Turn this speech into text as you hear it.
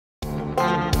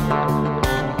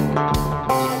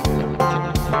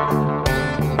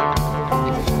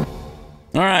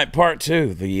All right, part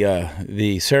two,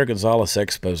 the Sara Gonzales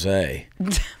expose. Wait,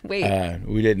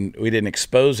 we didn't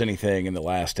expose anything in the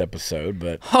last episode,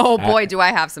 but oh boy, do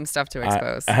I have some stuff to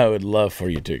expose. I would love for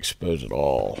you to expose it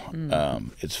all.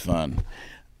 It's fun.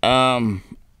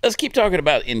 Let's keep talking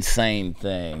about insane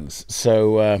things.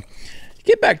 So,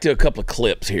 get back to a couple of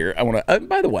clips here. I want to.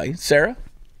 By the way, Sarah,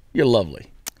 you're lovely.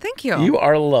 Thank you. You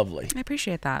are lovely. I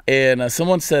appreciate that. And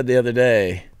someone said the other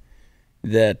day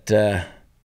that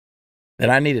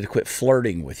I needed to quit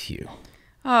flirting with you.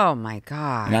 Oh my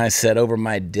God. And I said, over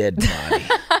my dead body.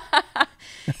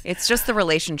 It's just the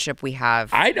relationship we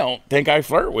have. I don't think I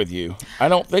flirt with you. I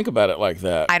don't think about it like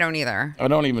that. I don't either.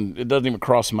 It doesn't even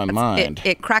cross my mind.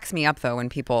 It cracks me up though when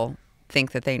people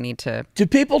think that they need to. Do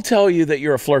people tell you that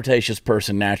you're a flirtatious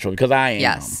person naturally? Because I am.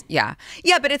 Yes. Yeah.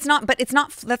 Yeah, but it's not,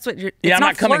 that's what you're, yeah, it's I'm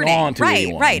not flirting. coming on to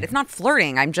anyone. Right. It's not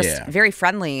flirting. I'm just very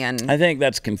friendly and. I think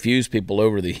that's confused people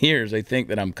over the years. They think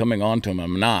that I'm coming on to them.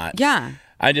 I'm not. Yeah.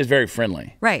 I'm just very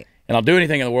friendly. Right. And I'll do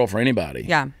anything in the world for anybody.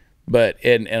 Yeah. But,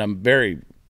 and I'm very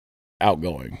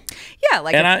outgoing. Yeah,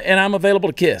 like and I'm available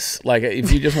to kiss. Like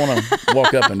if you just want to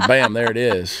walk up and bam, there it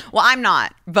is. Well, I'm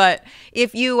not. But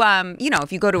if you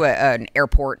if you go to an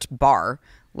airport bar,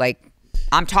 like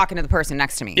I'm talking to the person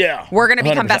next to me. Yeah, we're gonna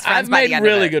become 100%. best friends by the end I've made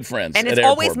really of it. good friends, and it's at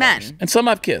always airport men. bars. And some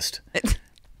I've kissed.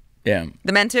 Yeah,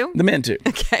 the men too. The men too.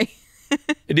 Okay.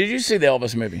 Did you see the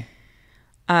Elvis movie?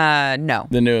 No.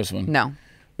 The newest one. No.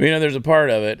 You know, there's a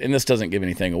part of it, and this doesn't give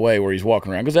anything away, where he's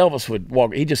walking around. Because Elvis would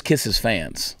walk, he'd just kiss his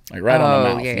fans, like right on the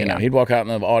mouth. Yeah, you know, he'd walk out in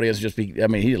the audience,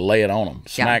 he'd lay it on them,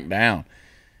 smack down,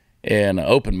 and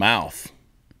open mouth,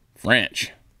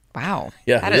 French. Wow.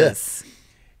 Yeah, that is.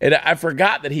 And I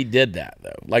forgot that he did that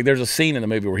though. Like, there's a scene in the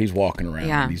movie where he's walking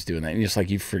around and he's doing that, and just like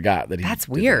you forgot that he. That's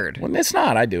weird. That. Well, it's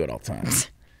not. I do it all the time.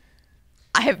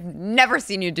 I have never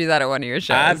seen you do that at one of your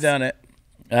shows. I've done it.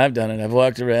 I've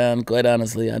walked around, quite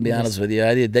honestly. I'll be honest with you.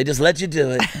 I did. They just let you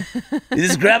do it. You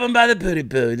just grab them by the pooty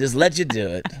poo. Just let you do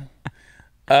it.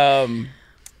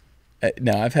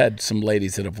 No, I've had some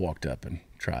ladies that have walked up and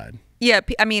tried. Yeah,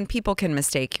 I mean, people can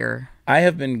mistake your I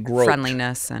have been groped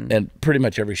friendliness and pretty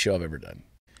much every show I've ever done.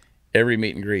 Every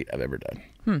meet and greet I've ever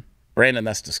done. Brandon,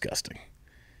 that's disgusting.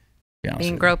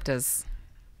 Being groped is.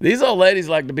 These old ladies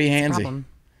like to be handsy.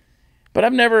 But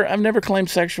I've never claimed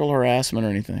sexual harassment or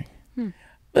anything.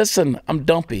 Listen, I'm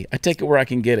dumpy. I take it where I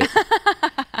can get it.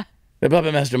 The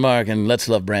Puppet Master Mark and Let's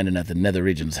Love Brandon at the Nether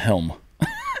Regions helm.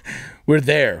 We're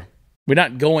there. We're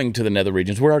not going to the Nether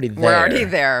Regions. We're already there. We're already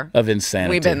there. Of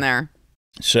insanity. We've been there.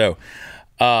 So,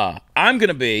 I'm going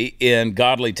to be in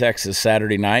Godly, Texas,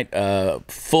 Saturday night.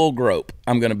 Full grope.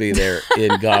 I'm going to be there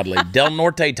in Godly. Del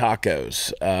Norte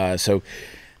Tacos. So,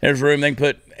 there's room. They can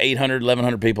put 800,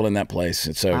 1,100 people in that place.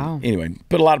 And so, anyway,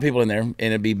 put a lot of people in there. And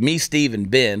it'd be me, Steve, and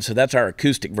Ben. So that's our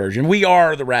acoustic version. We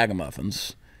are the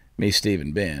Ragamuffins. Me, Steve,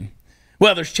 and Ben.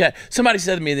 Well, there's Chad. Somebody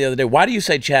said to me the other day, why do you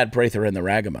say Chad Prather and the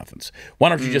Ragamuffins? Why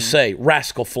don't you just say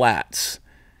Rascal Flatts?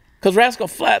 Because Rascal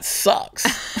Flatts sucks.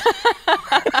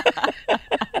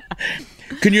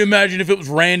 Can you imagine if it was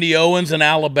Randy Owens in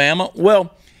Alabama?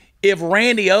 Well, if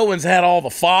Randy Owens had all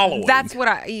the following. That's what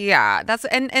that's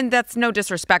and that's no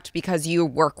disrespect because you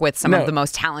work with some of the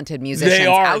most talented musicians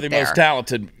out there. They are the most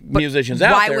talented musicians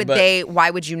out there. Why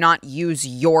would you not use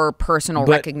your personal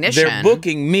recognition? They're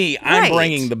booking me. I'm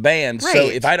bringing the band. So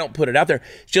if I don't put it out there,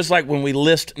 it's just like when we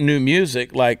list new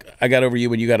music, like I got over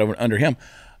you when you got over under him.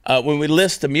 When we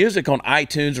list the music on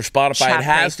iTunes or Spotify, it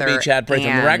has to be Chad Prather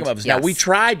and the Ragamuffins. Now, we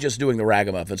tried just doing the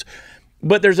Ragamuffins.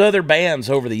 But there's other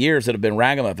bands over the years that have been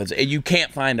Ragamuffins, and you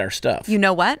can't find our stuff. You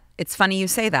know what? It's funny you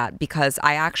say that because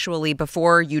I actually,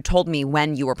 before you told me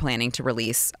when you were planning to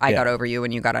release I Got Over You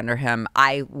and You Got Under Him,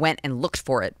 I went and looked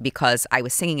for it because I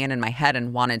was singing it in my head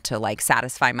and wanted to like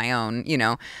satisfy my own,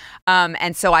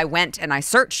 and so I went and I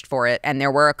searched for it, and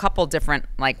there were a couple different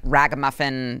like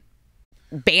ragamuffin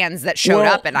bands that showed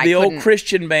up, and the old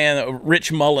Christian band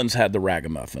Rich Mullins had the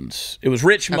Ragamuffins. It was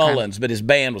Rich Mullins, but his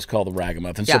band was called the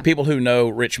Ragamuffins. So people who know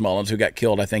Rich Mullins, who got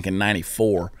killed I think in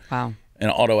 '94 in an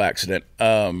auto accident,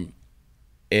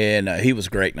 and he was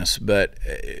greatness. But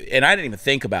and I didn't even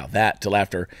think about that till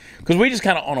after, because we just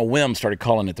kind of on a whim started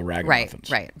calling it the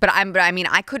Ragamuffins. Right. But I mean,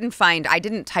 I couldn't find. I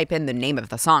didn't type in the name of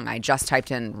the song. I just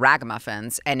typed in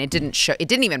Ragamuffins, and it didn't show. It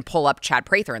didn't even pull up Chad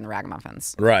Prather and the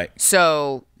Ragamuffins. Right.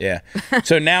 So yeah.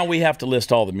 So now we have to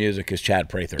list all the music as Chad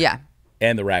Prather. Yeah.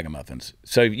 And the Ragamuffins.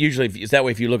 So usually, it's that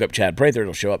way. If you look up Chad Prather,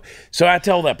 it'll show up. So I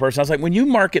tell that person, I was like, when you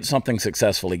market something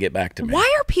successfully, get back to me.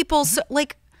 Why are people so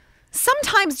like?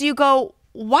 Sometimes you go,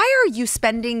 why are you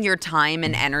spending your time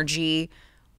and energy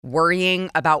worrying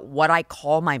about what I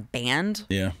call my band.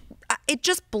 Yeah. It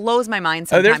just blows my mind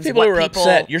sometimes. There's people who are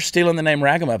upset. You're stealing the name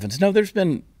Ragamuffins. No, there's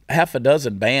been half a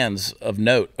dozen bands of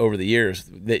note over the years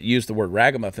that use the word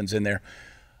Ragamuffins in there.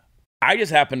 I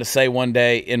just happened to say one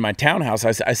day in my townhouse,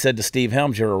 I said to Steve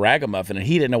Helms, "You're a ragamuffin," and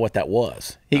he didn't know what that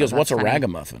was. He goes, "What's a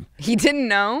ragamuffin?" He didn't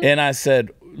know? And I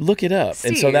said, "Look it up."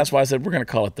 Steve. And so that's why I said, we're going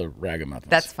to call it the Ragamuffins.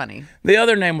 That's funny. The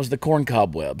other name was the Corn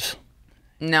Cobwebs.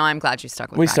 No, I'm glad you stuck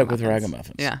with We Ragamuffins. stuck with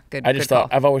Ragamuffins. Yeah, good. I just good thought,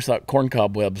 call. I've always thought Corn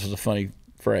Cobwebs was a funny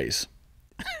phrase.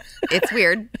 It's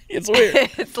weird. It's weird.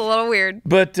 It's a little weird.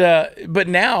 But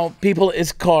now people,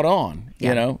 it's caught on,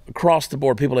 you know, across the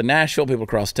board. People in Nashville, people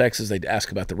across Texas, they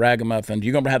ask about the Ragamuffin.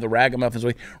 You're going to have the Ragamuffins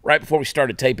week. Right before we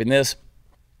started taping this,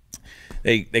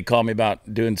 they called me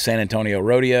about doing San Antonio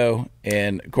Rodeo.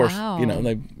 And, of course, you know,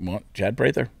 they want Chad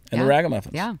Prather and the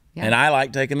Ragamuffins. Yeah. And I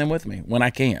like taking them with me when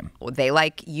I can. They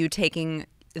like you taking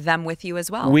them with you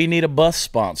as well. We need a bus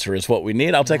sponsor is what we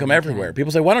need. I'll take them everywhere.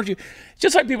 People say, why don't you,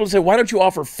 just like people say, why don't you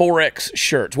offer 4X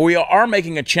shirts? Well, we are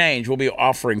making a change. We'll be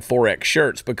offering 4X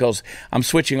shirts because I'm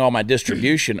switching all my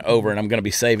distribution over and I'm going to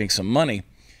be saving some money.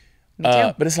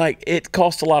 But it's like, it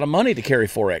costs a lot of money to carry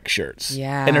 4X shirts.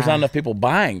 Yeah. And there's not enough people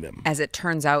buying them. As it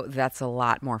turns out, that's a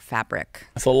lot more fabric.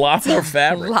 It's a lot more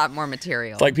fabric. A lot more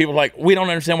material. It's like people are like, we don't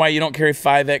understand why you don't carry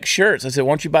 5X shirts. I said,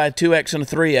 why don't you buy a 2X and a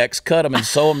 3X, cut them and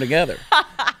sew them together?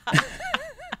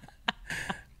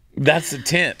 That's the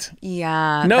tent.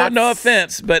 Yeah. No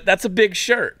offense, but that's a big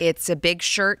shirt. It's a big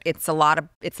shirt. It's a lot of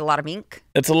ink.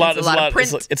 It's a lot of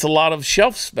print. It's a lot of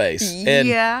shelf space. And,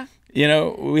 yeah. You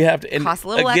know, we have to. And cost a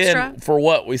little again, extra. For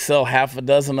what? We sell half a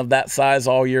dozen of that size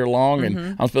all year long,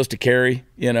 and I'm supposed to carry,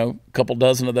 you know, a couple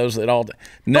dozen of those at all.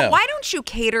 No. But why don't you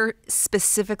cater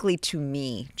specifically to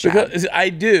me, Chad? Because I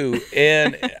do,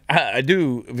 and I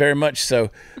do very much so.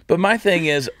 But my thing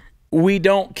is, we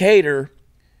don't cater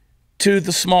to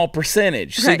the small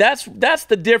percentage. See, that's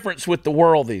the difference with the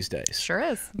world these days. Sure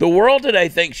is. The world today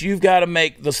thinks you've got to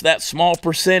make that small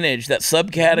percentage, that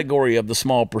subcategory of the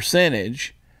small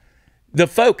percentage, the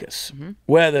focus,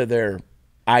 whether they're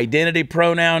identity,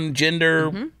 pronoun,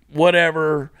 gender,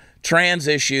 whatever, trans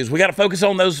issues. We got to focus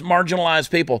on those marginalized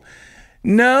people.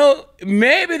 No,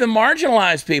 maybe the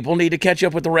marginalized people need to catch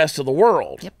up with the rest of the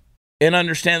world and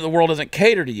understand that the world doesn't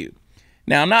cater to you.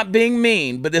 Now, I'm not being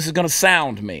mean, but this is going to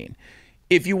sound mean.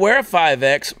 If you wear a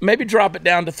 5X, maybe drop it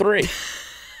down to 3.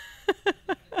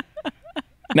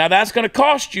 Now, that's going to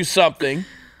cost you something,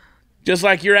 just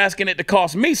like you're asking it to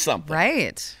cost me something.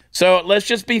 Right. So let's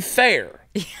just be fair.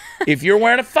 If you're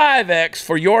wearing a 5X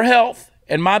for your health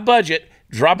and my budget,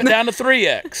 drop it down to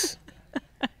 3X.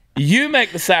 You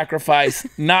make the sacrifice,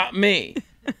 not me.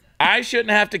 I shouldn't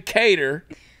have to cater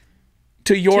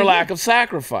to your lack of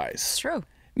sacrifice. It's true.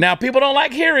 Now, people don't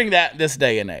like hearing that this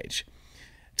day and age.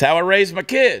 It's how I raise my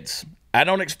kids. I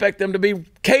don't expect them to be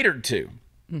catered to.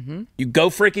 You go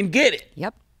freaking get it.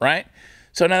 Yep. Right?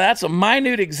 So now that's a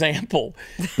minute example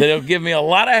that'll give me a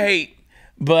lot of hate,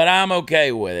 but I'm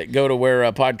okay with it. Go to where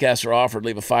podcasts are offered,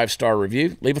 leave a 5-star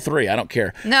review. Leave a 3, I don't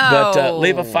care. No. But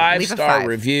leave a 5-star 5.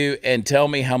 review and tell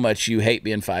me how much you hate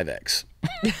being 5X.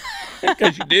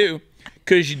 Because you do.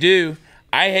 Because you do.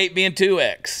 I hate being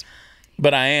 2X,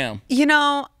 but I am. You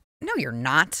know, no, you're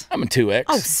not. I'm a 2X.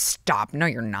 Oh, stop. No,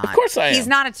 you're not. Of course I am. He's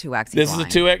not a 2X. This is a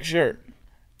 2X shirt.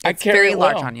 I carry very it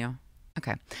large well. on you.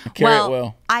 Okay. I carry it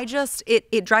well. I just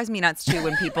it drives me nuts too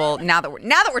when people now that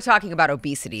we're talking about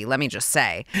obesity, let me just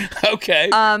say. Okay.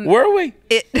 Were we?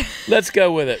 Let's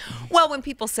go with it. Well, when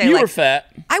people say You like were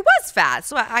fat. I was fat.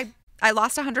 So I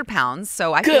lost 100 pounds.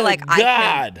 So I feel like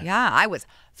I was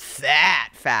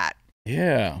fat.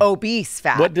 Yeah. Obese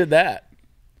fat. What did that?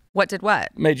 What did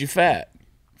what? Made you fat?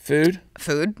 Food?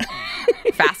 Food.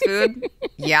 Fast food.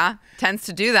 Yeah. Tends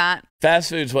to do that. Fast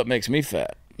food's what makes me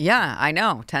fat. Yeah, I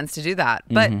know. Tends to do that.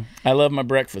 But I love my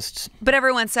breakfasts. But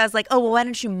everyone says like, oh, well, why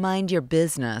don't you mind your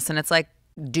business? And it's like,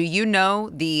 do you know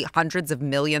the hundreds of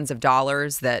millions of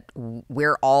dollars that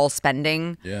we're all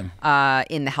spending in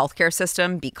the healthcare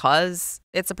system because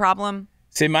it's a problem?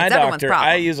 See, my doctor,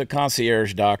 I use a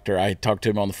concierge doctor. I talk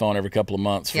to him on the phone every couple of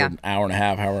months for an hour and a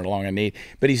half, however long I need.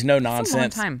 But he's no nonsense.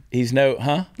 That's a long time. He's no,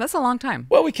 huh? That's a long time.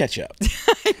 Well, we catch up.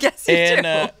 I guess you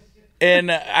do.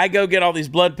 And I go get all these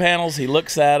blood panels. He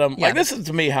looks at them. Like, this is,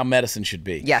 to me, how medicine should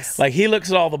be. Yes. Like, he looks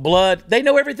at all the blood. They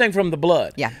know everything from the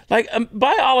blood. Yeah. Like,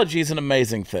 biology is an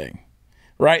amazing thing,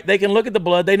 right? They can look at the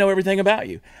blood. They know everything about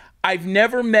you. I've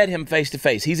never met him face to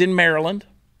face. He's in Maryland.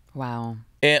 Wow.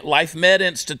 At Life Med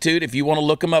Institute, if you want to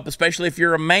look him up, especially if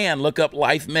you're a man, look up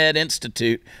Life Med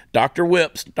Institute. Dr.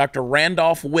 Whips, Dr.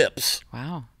 Randolph Whips.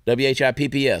 Wow.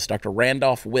 WHIPPS, Dr.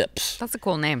 Randolph Whips. That's a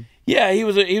cool name. Yeah,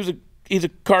 he's a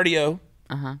cardio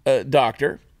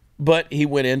doctor, but he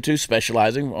went into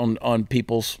specializing on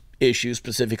people's issues,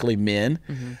 specifically men.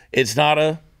 It's not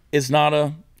a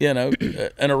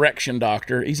an erection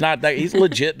doctor. He's not that. He's a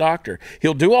legit doctor.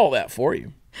 He'll do all that for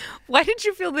you. Why did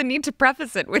you feel the need to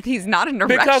preface it with he's not an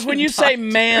erection Because when you doctor? say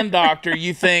man doctor,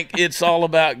 you think it's all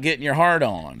about getting your heart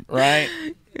on, right?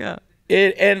 Yeah.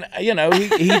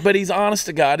 But he's honest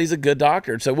to God. He's a good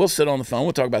doctor. So we'll sit on the phone.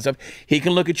 We'll talk about stuff. He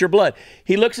can look at your blood.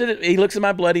 He looks at it. He looks at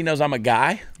my blood. He knows I'm a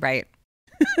guy. Right.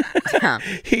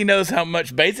 He knows how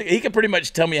much he can pretty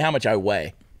much tell me how much I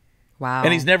weigh. Wow.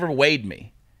 And he's never weighed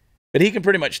me, but he can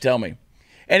pretty much tell me.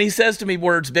 And he says to me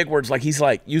big words, like he's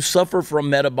like, you suffer from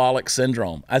metabolic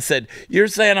syndrome. I said, you're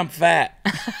saying I'm fat.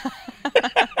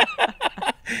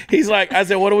 He's like, I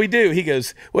said, what do we do? He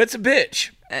goes, well, it's a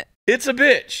bitch. It's a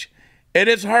bitch. And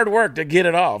it's hard work to get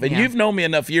it off. And you've known me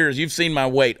enough years. You've seen my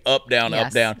weight up, down,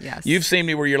 up, down. Yes. You've seen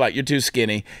me where you're like, you're too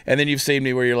skinny. And then you've seen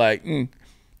me where you're like,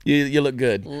 you look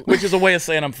good, which is a way of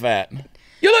saying I'm fat.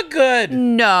 You look good.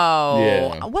 No.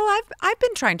 Yeah. Well, I've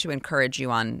been trying to encourage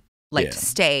you on to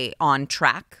stay on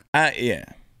track. Yeah.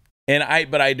 And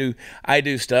I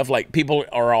do stuff like people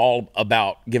are all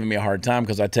about giving me a hard time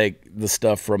because I take the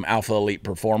stuff from Alpha Elite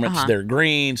Performance, their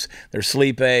greens, their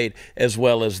sleep aid, as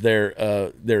well as their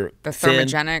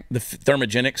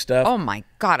thermogenic stuff. Oh my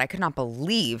God, I could not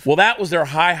believe. Well, that was their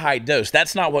high dose.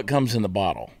 That's not what comes in the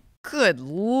bottle. Good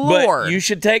Lord. But you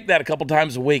should take that a couple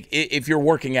times a week if you're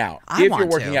working out. If you're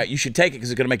working out, you should take it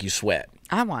because it's going to make you sweat.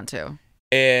 I want to.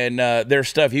 And there's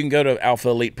stuff. You can go to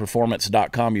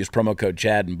alphaeliteperformance.com, use promo code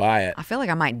Chad, and buy it. I feel like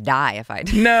I might die if I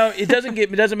do. No, it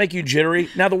doesn't make you jittery.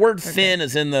 Now, the word fin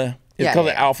is in the, it's called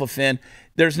the alpha fin.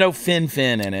 There's no fin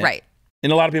in it. Right.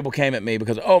 And a lot of people came at me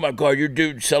because, oh my God, your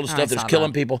dude selling stuff that's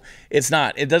killing people. It's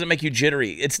not. It doesn't make you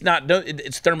jittery. It's not.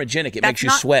 It's thermogenic. It makes you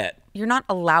sweat. You're not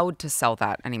allowed to sell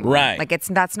that anymore. Right. Like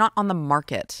that's not on the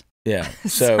market. Yeah.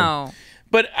 So.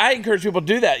 But I encourage people to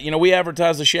do that. We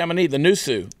advertise the Chamonix, the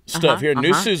Nusu stuff here.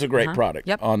 Nusu's a great product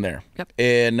on there. Yep.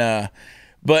 And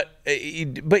but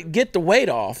get the weight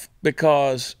off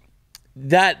because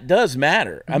that does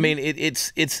matter. I mean,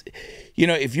 it's if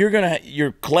you're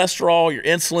your cholesterol, your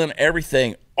insulin,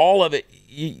 everything, all of it.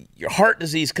 Your heart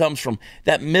disease comes from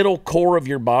that middle core of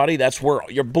your body. That's where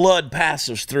your blood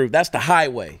passes through. That's the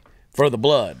highway for the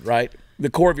blood, right? The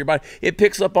core of your body. It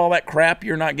picks up all that crap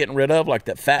you're not getting rid of, like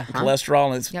that fat and cholesterol,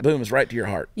 and it's boom, it's right to your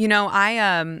heart.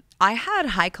 I had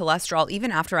high cholesterol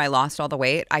even after I lost all the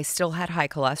weight. I still had high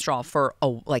cholesterol for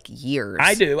years.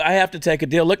 I do. I have to take a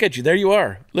deal. Look at you. There you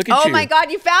are. Look at you. Oh my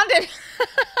God, you found it.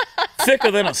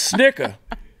 Thicker than a Snicker.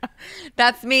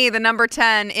 That's me, the number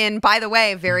 10 in, by the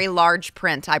way, very large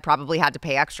print. I probably had to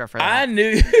pay extra for that. I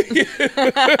knew you.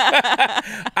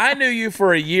 I knew you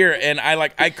for a year, and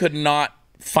I could not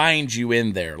find you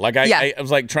in there. I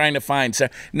was like trying to find. So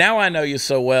now I know you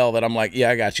so well that I'm like, yeah,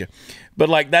 I got you.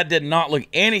 But that did not look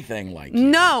anything like you.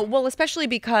 No, well, especially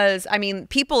because,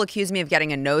 people accuse me of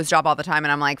getting a nose job all the time.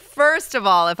 And I'm like, first of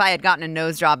all, if I had gotten a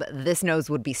nose job, this nose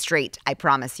would be straight. I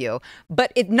promise you.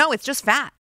 But it's just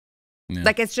fat. Yeah.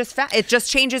 It's just fat. It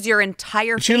just changes your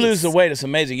entire face. You lose the weight. It's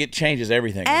amazing. It changes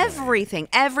everything. Everything.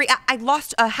 I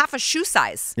lost half a shoe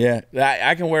size. Yeah.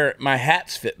 I can wear, my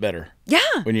hats fit better. Yeah.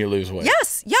 When you lose weight.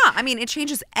 Yes. Yeah. It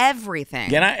changes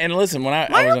everything. And listen, when I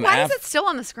was why is it still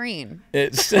on the screen?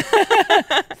 It's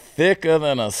thicker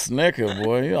than a Snicker,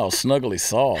 boy. You're all snuggly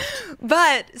soft.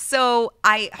 But so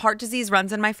heart disease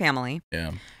runs in my family.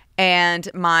 Yeah. And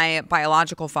my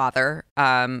biological father,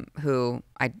 who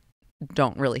I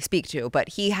don't really speak to, but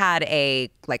he had a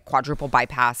quadruple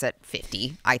bypass at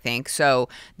 50, I think. So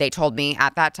they told me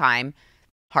at that time,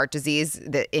 heart disease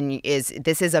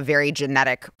this is a very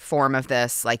genetic form of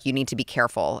this. You need to be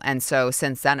careful. And so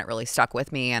since then, it really stuck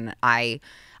with me. And I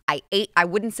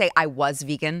wouldn't say I was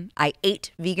vegan. I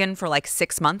ate vegan for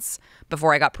 6 months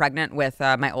before I got pregnant with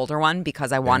my older one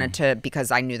because I wanted to,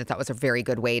 because I knew that was a very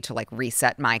good way to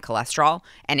reset my cholesterol.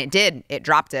 And it did. It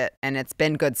dropped it. And it's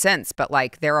been good since. But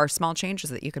there are small changes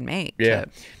that you can make. Yeah,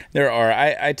 there are.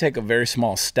 I take a very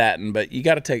small statin, but you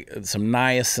got to take some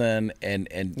niacin and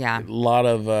a lot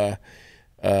of,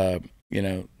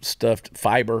 stuffed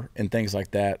fiber and things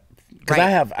like that. Because I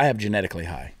have genetically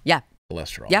high. Yeah.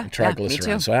 Cholesterol, and triglycerides. me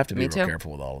too. So I have to be real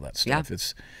careful with all of that stuff. Yeah.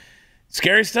 It's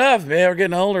scary stuff, man. We're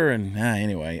getting older, and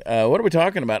anyway, what are we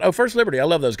talking about? Oh, First Liberty. I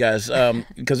love those guys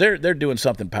because they're doing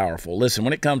something powerful. Listen,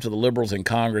 when it comes to the liberals in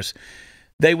Congress,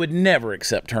 they would never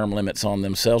accept term limits on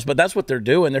themselves, but that's what they're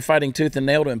doing. They're fighting tooth and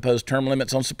nail to impose term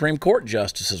limits on Supreme Court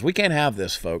justices. We can't have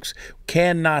this, folks.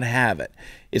 Cannot have it.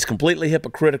 It's completely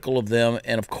hypocritical of them,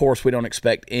 and of course, we don't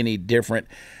expect any different.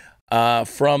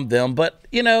 from them. But,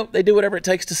 you know, they do whatever it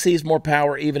takes to seize more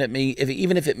power, even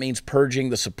if it means purging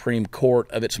the Supreme Court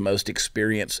of its most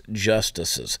experienced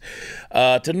justices.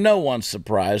 To no one's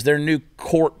surprise, their new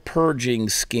court purging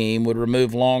scheme would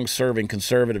remove long-serving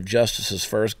conservative justices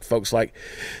first, folks like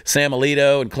Sam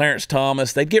Alito and Clarence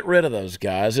Thomas. They'd get rid of those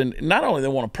guys. And not only they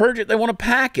want to purge it, they want to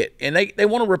pack it. And they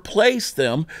want to replace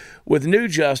them with new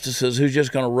justices who's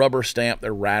just going to rubber stamp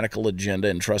their radical agenda.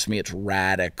 And trust me, it's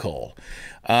radical.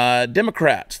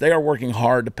 Democrats, they are working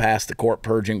hard to pass the court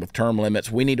purging with term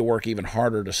limits. We need to work even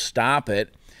harder to stop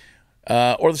it,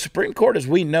 or the Supreme Court as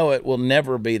we know it will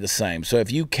never be the same. So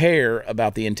if you care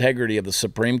about the integrity of the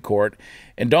Supreme Court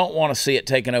and don't want to see it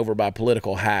taken over by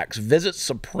political hacks, visit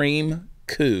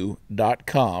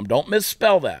supremecoup.com. Don't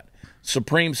misspell that.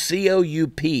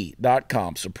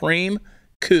 SupremeCoup.com.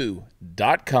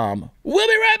 SupremeCoup.com. We'll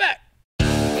be right back.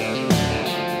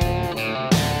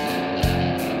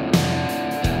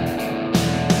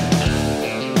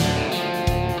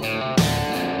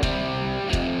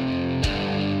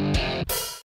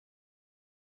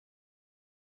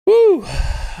 Woo.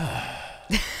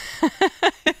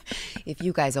 If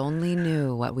you guys only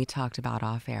knew what we talked about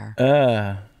off air.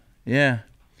 Yeah.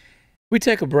 We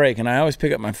take a break, and I always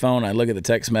pick up my phone. I look at the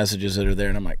text messages that are there,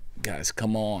 and I'm like, guys,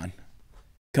 come on.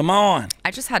 Come on.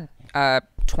 I just had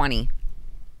 20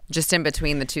 just in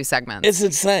between the two segments. It's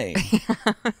insane.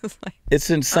 It's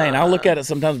insane. I'll look at it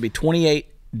sometimes be 28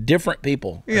 different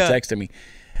people are texting me.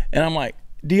 And I'm like,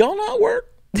 do y'all not work?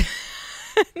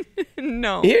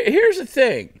 No. Here's the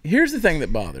thing. Here's the thing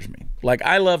that bothers me. Like,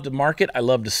 I love to market. I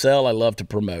love to sell. I love to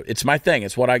promote. It's my thing.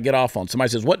 It's what I get off on. Somebody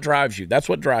says, what drives you? That's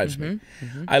what drives me.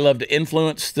 I love to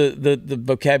influence the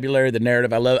vocabulary, the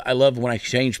narrative. I love when I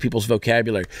change people's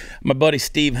vocabulary. My buddy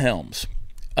Steve Helms,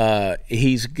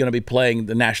 he's going to be playing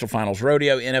the National Finals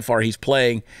Rodeo, NFR. He's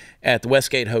playing at the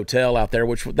Westgate Hotel out there,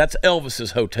 that's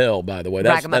Elvis's hotel, by the way.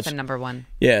 That's Ragamuffin #1.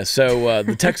 Yeah, so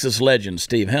the Texas legend,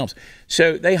 Steve Helms.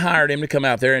 So they hired him to come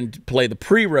out there and play the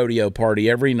pre-rodeo party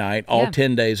every night, all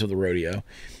 10 days of the rodeo.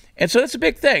 And so that's a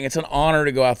big thing. It's an honor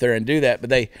to go out there and do that.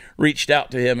 But they reached out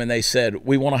to him and they said,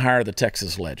 we want to hire the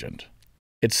Texas legend.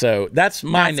 That's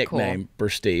my nickname for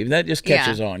Steve. That just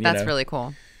catches on. You that's know? really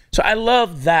cool. So I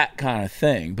love that kind of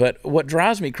thing. But what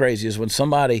drives me crazy is when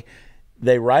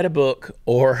they write a book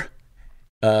or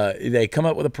they come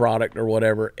up with a product or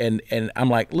whatever, and I'm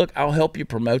like, look, I'll help you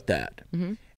promote that.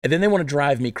 And then they want to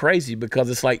drive me crazy because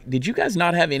it's like, did you guys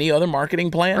not have any other marketing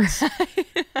plans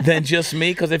than just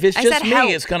me? Because if it's just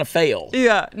me, it's going to fail.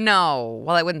 Yeah. No.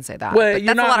 Well, I wouldn't say that. Well,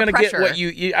 you're not going to get what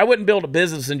I wouldn't build a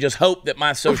business and just hope that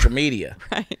my social media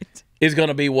is going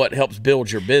to be what helps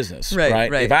build your business,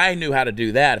 right? If I knew how to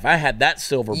do that, if I had that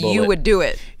silver bullet. You would do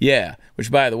it. Yeah,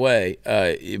 which, by the way,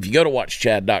 if you go to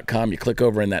watchchad.com, you click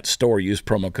over in that store, use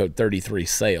promo code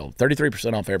 33SALE.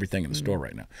 33% off everything in the store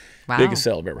right now. Wow. Biggest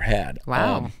sale I've ever had.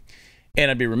 Wow.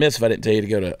 And I'd be remiss if I didn't tell you to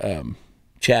go to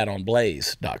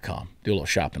chadonblaze.com. Do a little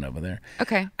shopping over there.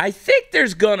 Okay. I think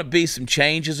there's going to be some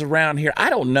changes around here.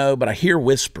 I don't know, but I hear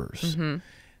whispers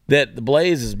that the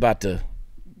Blaze is about to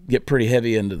get pretty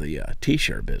heavy into the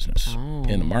T-shirt business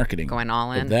in the marketing. Going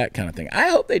all in. That kind of thing. I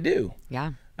hope they do.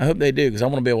 Yeah. I hope they do because I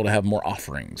want to be able to have more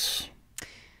offerings.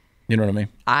 You know what I mean?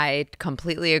 I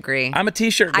completely agree. I'm a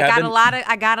T-shirt guy. I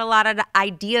got a lot of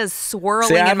ideas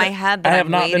swirling in my head that I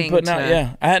hadn't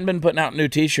been putting out new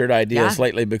T-shirt ideas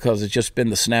lately because it's just been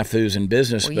the snafus in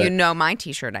business. Well, you know my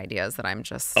T-shirt ideas that I'm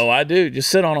just. Oh, I do. Just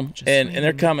sit on them, and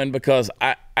they're coming because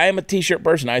I am a T-shirt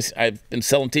person. I've been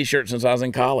selling T-shirts since I was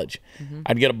in college.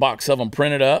 I'd get a box of them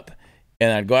printed up,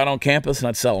 and I'd go out on campus and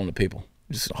I'd sell them to people.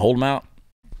 Just hold them out.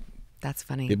 That's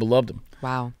funny. People loved them.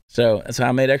 Wow. So that's how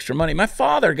I made extra money. My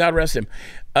father, God rest him,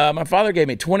 my father gave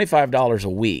me $25 a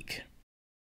week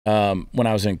when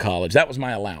I was in college. That was my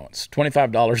allowance,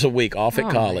 $25 a week off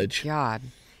at college. My God.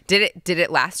 Did it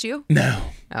last you? No.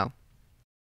 Oh.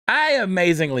 I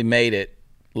amazingly made it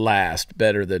last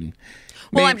better than.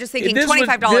 Well, I'm just thinking $25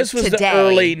 today. This was the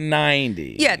early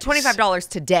 90s. Yeah, $25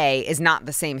 today is not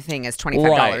the same thing as $25 in the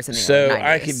early 90s. So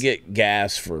I could get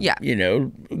gas for,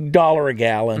 $1 a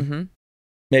gallon,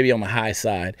 maybe on the high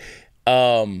side.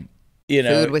 Food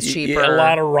was cheaper. A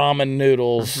lot of ramen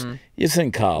noodles. It's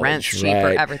in college, rent's cheaper.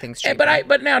 Right? Everything's cheaper.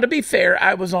 But now, to be fair,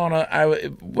 I was on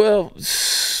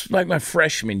like my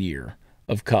freshman year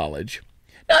of college.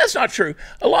 No, that's not true.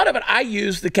 A lot of it, I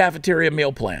used the cafeteria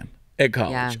meal plan at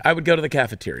college. Yeah. I would go to the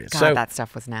cafeteria. God, that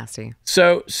stuff was nasty.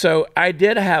 So I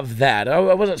did have that. I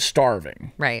wasn't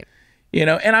starving. Right. And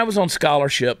I was on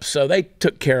scholarship, so they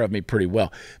took care of me pretty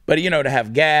well. But, to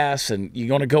have gas and you're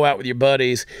going to go out with your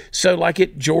buddies. So like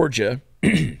at Georgia,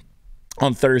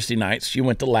 on Thursday nights, you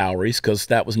went to Lowry's because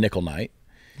that was nickel night.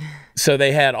 So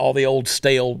they had all the old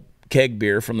stale keg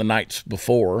beer from the nights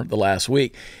before, the last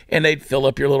week, and they'd fill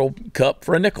up your little cup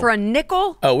for a nickel. For a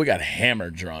nickel? Oh, we got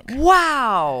hammered drunk.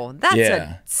 Wow, that's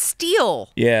a steal.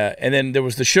 Yeah, and then there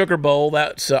was the Sugar Bowl.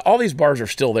 That's all these bars are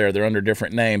still there. They're under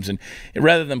different names, and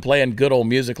rather than playing good old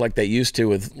music like they used to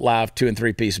with live 2- and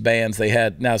 3-piece bands, they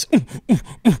had now it's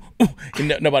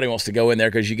and nobody wants to go in there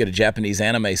because you get a Japanese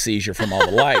anime seizure from all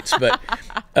the lights. But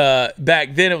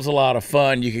back then it was a lot of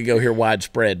fun. You could go hear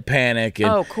Widespread Panic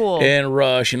and and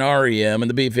Rush and REM and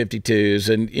the B-52s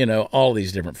and all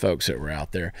these different folks that were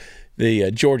out there. The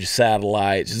Georgia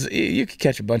Satellites. You could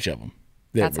catch a bunch of them.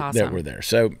 That's awesome. That were there.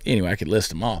 So anyway, I could list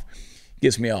them off.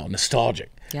 Gets me all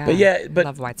nostalgic. Yeah,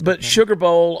 but Sugar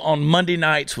Bowl on Monday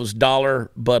nights was $1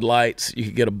 Bud Lights. You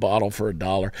could get a bottle for $1.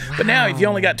 Wow. But now if you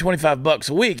only got $25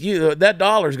 a week, that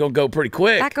 $1 is going to go pretty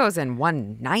quick. That goes in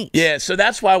one night. Yeah, so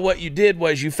that's why what you did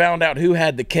was you found out who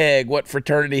had the keg, what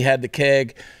fraternity had the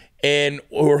keg,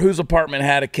 or whose apartment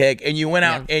had a keg, and you went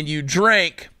out and you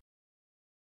drank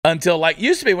until, like,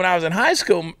 used to be when I was in high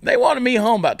school, they wanted me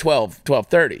home about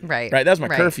 12:30. Right. That was my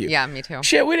curfew. Yeah, me too.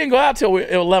 Shit, we didn't go out till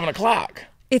 11 o'clock.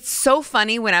 It's so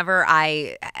funny whenever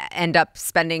I end up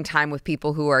spending time with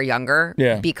people who are younger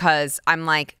because I'm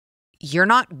like, you're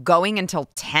not going until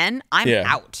 10? I'm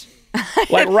out.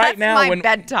 Like right now, my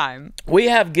bedtime. We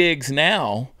have gigs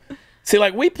now. See,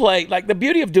 like we play, like the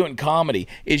beauty of doing comedy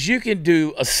is you can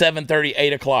do a 7:30,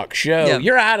 8 o'clock show. Yeah.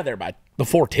 You're out of there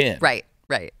before 10. Right.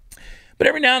 But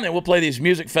every now and then we'll play these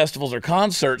music festivals or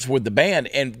concerts with the band,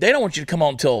 and they don't want you to come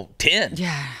on until 10.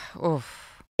 Yeah. Oof.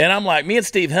 And I'm like, me and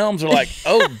Steve Helms are like,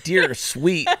 oh, dear,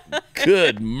 sweet,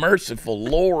 good, merciful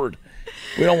Lord.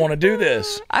 We don't want to do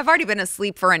this. I've already been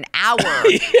asleep for an hour.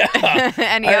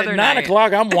 Any other at 9 night.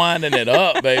 o'clock, I'm winding it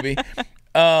up, baby.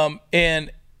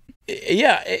 And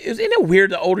yeah, isn't it weird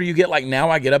the older you get? Like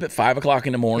now I get up at 5 o'clock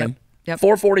in the morning. Yep.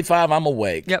 4:45, I'm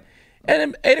awake. Yep. And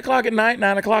then 8 o'clock at night,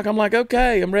 9 o'clock, I'm like,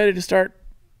 okay, I'm ready to start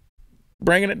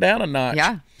bringing it down a notch.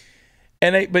 Yeah.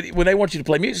 But when they want you to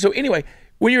play music. So anyway,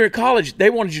 when you were in college, they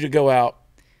wanted you to go out.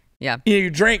 Yeah. You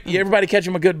drink, everybody catch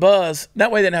them a good buzz.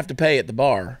 That way they didn't have to pay at the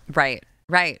bar. Right.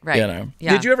 Yeah.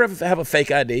 Did you ever have a fake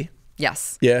ID?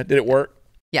 Yes. Yeah. Did it work?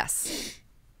 Yes.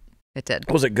 It did.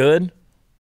 Was it good?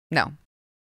 No.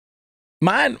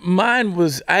 Mine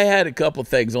was, I had a couple of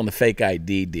things on the fake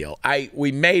ID deal.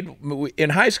 In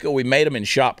high school, we made them in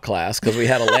shop class because we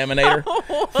had a laminator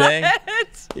thing.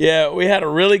 Yeah, we had a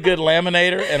really good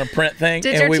laminator and a print thing.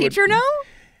 Did your teacher know?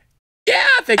 Yeah,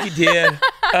 I think he did.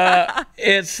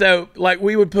 And so, like,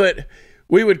 we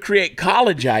would create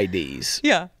college IDs.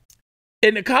 Yeah.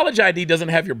 And the college ID doesn't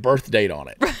have your birth date on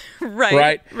it.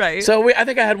 Right. So I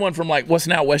think I had one from like what's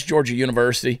now West Georgia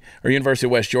University or University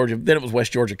of West Georgia. Then it was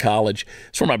West Georgia College.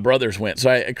 It's where my brothers went. So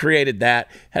I created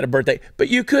that, had a birthday. But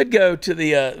you could go to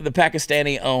the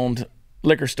Pakistani-owned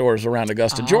liquor stores around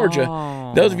Augusta, Georgia.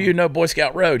 Those of you who know Boy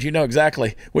Scout Road, you know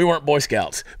exactly. We weren't Boy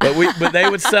Scouts, but they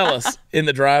would sell us in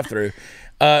the drive-thru.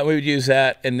 We would use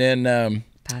that, and then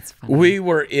that's funny. We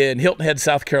were in Hilton Head,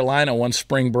 South Carolina one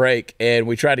spring break, and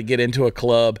we tried to get into a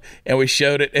club, and we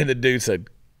showed it, and the dude said,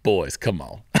 boys, come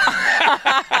on.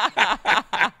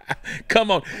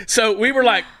 Come on. So we were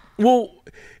like, well,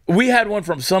 we had one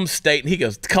from some state, and he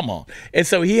goes, come on. And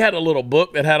so he had a little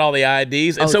book that had all the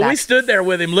IDs, and so we stood there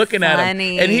with him looking at him,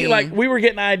 and he we were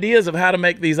getting ideas of how to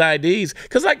make these IDs,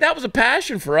 because like that was a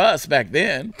passion for us back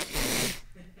then.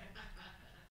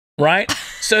 Right?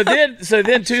 So then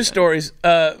two stories.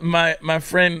 My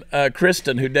friend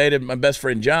Kristen, who dated my best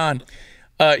friend John,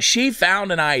 she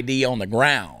found an ID on the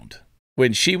ground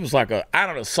when she was like a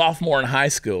sophomore in high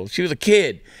school. She was a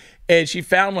kid, and she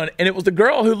found one, and it was the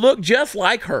girl who looked just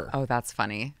like her. Oh, that's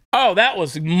funny. Oh, that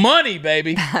was money,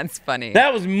 baby. That's funny.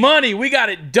 That was money. We got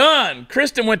it done.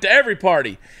 Kristen went to every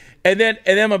party. And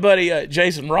then my buddy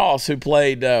Jason Ross, who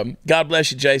played, God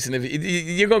bless you, Jason. If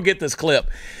you're gonna get this clip,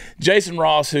 Jason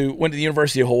Ross, who went to the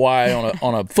University of Hawaii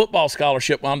on a football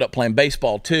scholarship, wound up playing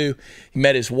baseball too. He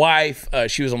met his wife.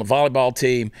 She was on the volleyball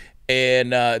team,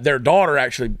 and their daughter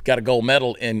actually got a gold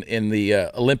medal in the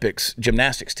Olympics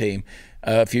gymnastics team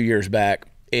a few years back.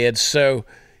 And so,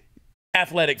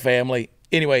 athletic family.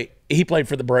 Anyway, he played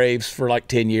for the Braves for like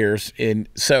 10 years, and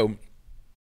so.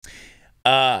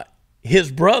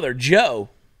 His brother, Joe,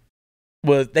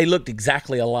 they looked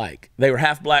exactly alike. They were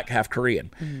half black, half Korean.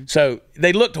 Mm-hmm. So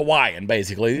they looked Hawaiian,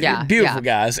 basically. Yeah, beautiful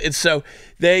guys. And so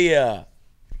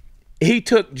he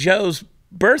took Joe's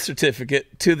birth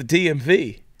certificate to the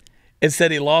DMV and said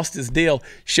he lost his deal,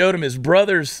 showed him his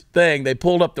brother's thing. They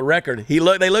pulled up the record. They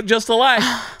looked just alike.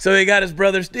 So he got his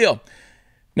brother's deal.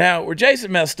 Now, where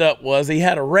Jason messed up was he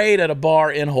had a raid at a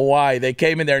bar in Hawaii. They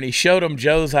came in there and he showed them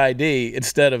Joe's ID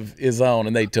instead of his own,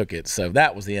 and they took it. So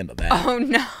that was the end of that. Oh,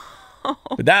 no.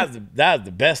 But that was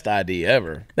the best ID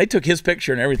ever. They took his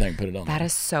picture and everything, put it on. That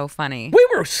is so funny. We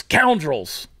were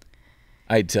scoundrels,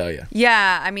 I'd tell you.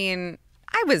 Yeah, I mean,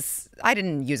 I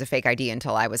didn't use a fake ID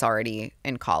until I was already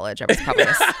in college. I was probably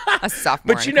a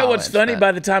sophomore. But you know what's funny?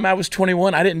 By the time I was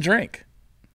 21, I didn't drink.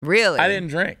 Really? I didn't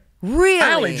drink. Really?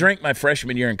 I only drank my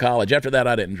freshman year in college. After that,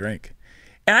 I didn't drink.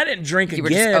 And I didn't drink You were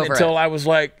again just over until it. I was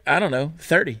like, I don't know,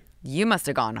 30. You must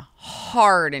have gone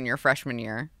hard in your freshman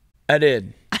year. I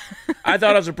did. I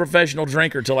thought I was a professional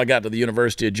drinker until I got to the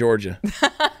University of Georgia.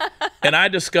 And I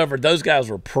discovered those guys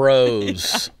were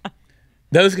pros.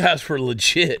 Those guys were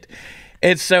legit.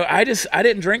 And so I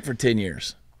didn't drink for 10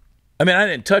 years. I mean, I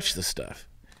didn't touch the stuff.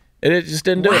 It just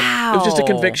didn't do it. It was just a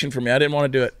conviction for me. I didn't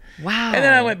want to do it. Wow. And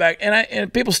then I went back,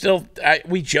 and people still,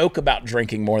 we joke about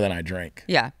drinking more than I drink.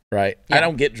 Yeah. Right? Yeah. I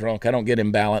don't get drunk. I don't get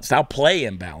imbalanced. I'll play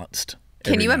imbalanced.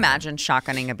 Can you imagine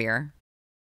shotgunning a beer?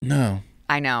 No.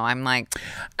 I know. I'm like.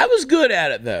 I was good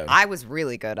at it, though. I was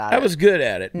really good at it. I was good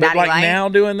at it. But Natty like Light? now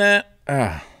doing that,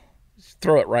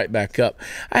 throw it right back up.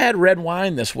 I had red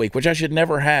wine this week, which I should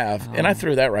never have, and I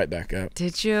threw that right back up.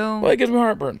 Did you? Well, it gives me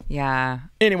heartburn. Yeah.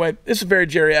 Anyway, this is a very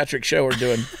geriatric show we're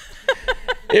doing.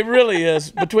 It really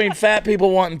is. Between fat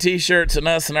people wanting T-shirts and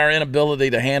us and our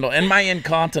inability to handle, and my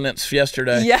incontinence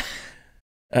yesterday. Yeah.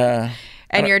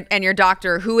 And your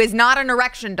doctor, who is not an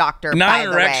erection doctor, not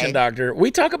an erection doctor.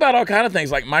 We talk about all kind of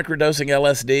things like microdosing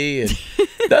LSD, and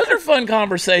those are fun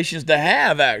conversations to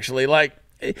have. Actually, like.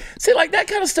 See, like that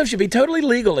kind of stuff should be totally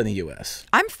legal in the U.S.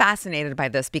 I'm fascinated by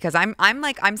this because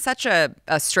I'm such a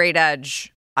straight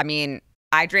edge. I mean,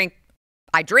 I drink,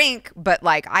 but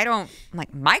like I don't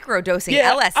like microdosing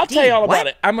LSD. I'll tell you all about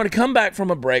it. I'm going to come back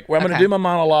from a break where I'm going to do my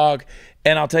monologue,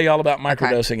 and I'll tell you all about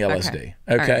microdosing LSD.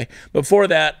 Okay. Right. Before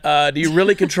that, do you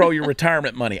really control your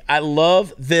retirement money? I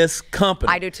love this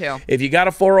company. I do too. If you got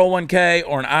a 401k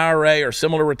or an IRA or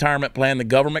similar retirement plan, the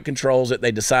government controls it.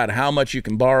 They decide how much you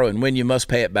can borrow and when you must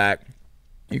pay it back.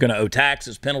 You're going to owe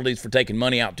taxes, penalties for taking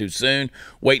money out too soon,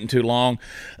 waiting too long,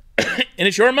 and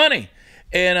it's your money.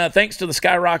 And thanks to the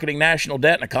skyrocketing national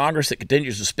debt and a Congress that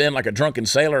continues to spend like a drunken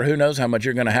sailor, who knows how much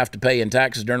you're going to have to pay in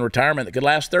taxes during retirement that could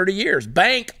last 30 years.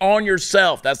 Bank on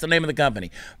yourself. That's the name of the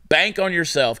company. Bank on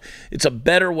yourself. It's a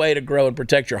better way to grow and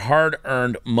protect your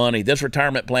hard-earned money. This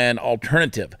retirement plan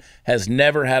alternative has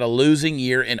never had a losing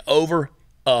year in over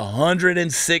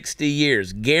 160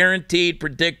 years. Guaranteed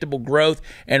predictable growth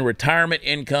and retirement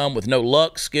income with no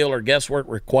luck, skill, or guesswork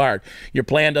required. Your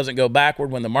plan doesn't go backward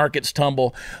when the markets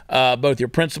tumble. Both your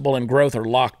principal and growth are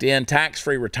locked in.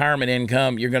 Tax-free retirement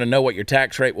income. You're going to know what your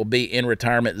tax rate will be in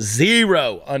retirement.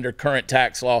 0 under current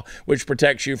tax law, which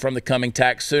protects you from the coming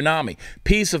tax tsunami.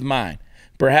 Peace of mind.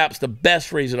 Perhaps the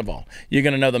best reason of all, you're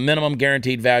going to know the minimum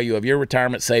guaranteed value of your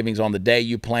retirement savings on the day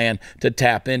you plan to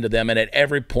tap into them and at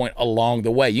every point along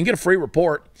the way. You can get a free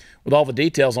report with all the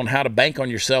details on how to bank on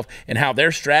yourself and how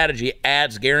their strategy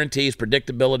adds guarantees,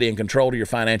 predictability, and control to your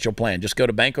financial plan. Just go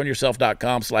to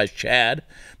bankonyourself.com/Chad.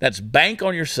 That's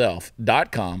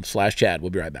bankonyourself.com/Chad. We'll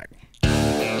be right back.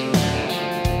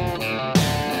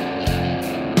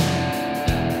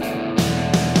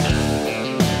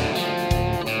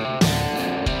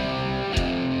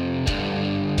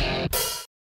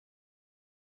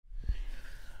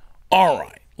 All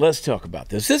right, let's talk about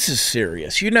this. This is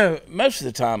serious. You know, most of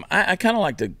the time, I kind of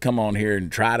like to come on here and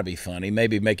try to be funny,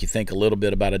 maybe make you think a little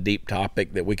bit about a deep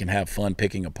topic that we can have fun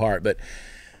picking apart. But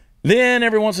then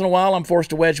every once in a while, I'm forced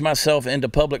to wedge myself into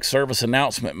public service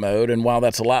announcement mode. And while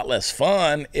that's a lot less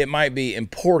fun, it might be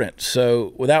important.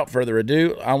 So without further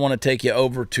ado, I want to take you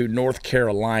over to North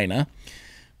Carolina,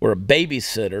 where a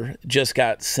babysitter just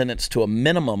got sentenced to a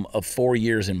minimum of 4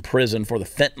 years in prison for the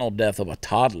fentanyl death of a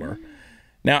toddler.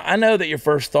 Now, I know that your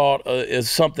first thought is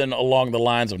something along the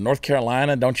lines of North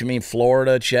Carolina. Don't you mean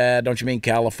Florida, Chad? Don't you mean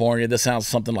California? This sounds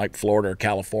something like Florida or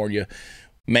California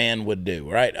man would do,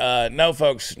 right? No,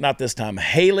 folks, not this time.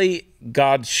 Haley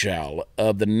Godshall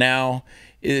of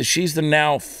she's the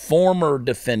now former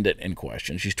defendant in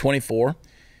question. She's 24,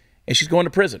 and she's going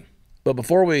to prison. But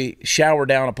before we shower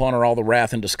down upon her all the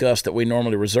wrath and disgust that we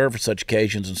normally reserve for such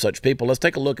occasions and such people, let's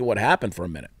take a look at what happened for a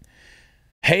minute.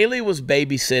 Haley was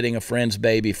babysitting a friend's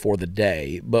baby for the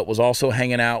day, but was also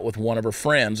hanging out with one of her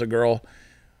friends, a girl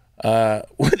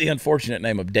with the unfortunate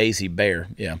name of Daisy Bear.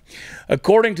 Yeah.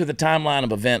 According to the timeline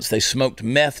of events, they smoked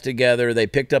meth together, they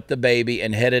picked up the baby,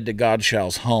 and headed to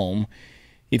Godshall's home.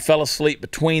 He fell asleep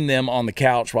between them on the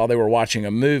couch while they were watching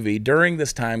a movie. During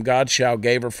this time, Godshall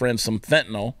gave her friend some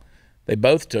fentanyl They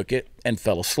both took it and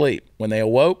fell asleep. When they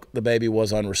awoke, the baby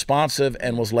was unresponsive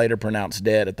and was later pronounced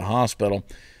dead at the hospital.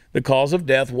 The cause of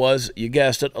death was, you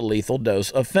guessed it, a lethal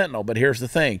dose of fentanyl. But here's the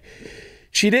thing.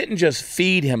 She didn't just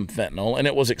feed him fentanyl, and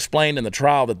it was explained in the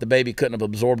trial that the baby couldn't have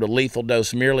absorbed a lethal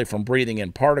dose merely from breathing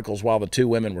in particles while the two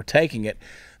women were taking it.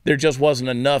 There just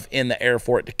wasn't enough in the air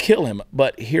for it to kill him.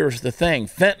 But here's the thing.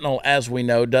 Fentanyl, as we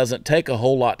know, doesn't take a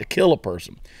whole lot to kill a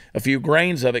person. A few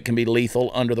grains of it can be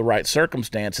lethal under the right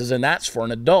circumstances, and that's for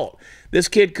an adult. This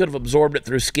kid could have absorbed it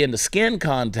through skin-to-skin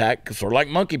contact, sort of like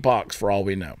monkeypox for all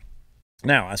we know.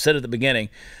 Now, I said at the beginning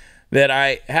that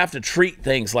I have to treat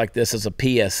things like this as a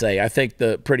PSA. I think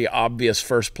the pretty obvious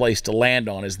first place to land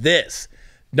on is this.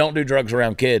 Don't do drugs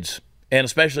around kids. And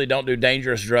especially don't do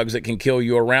dangerous drugs that can kill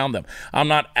you around them. I'm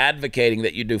not advocating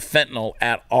that you do fentanyl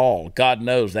at all. God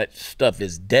knows that stuff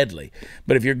is deadly.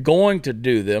 But if you're going to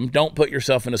do them, don't put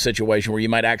yourself in a situation where you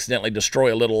might accidentally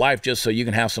destroy a little life just so you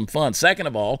can have some fun. Second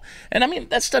of all, and I mean,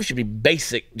 that stuff should be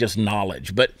basic, just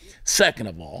knowledge. But second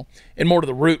of all, and more to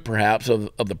the root perhaps of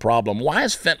the problem, why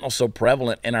is fentanyl so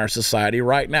prevalent in our society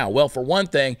right now? Well, for one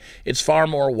thing, it's far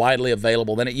more widely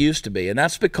available than it used to be. And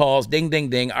that's because, ding, ding,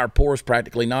 ding, our poor is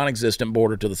practically non-existent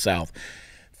border to the south.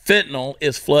 Fentanyl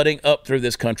is flooding up through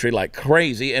this country like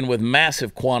crazy, and with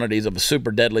massive quantities of a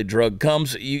super deadly drug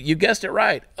comes, you guessed it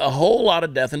right, a whole lot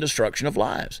of death and destruction of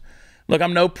lives. Look,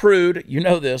 I'm no prude, you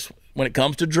know this, when it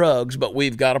comes to drugs, but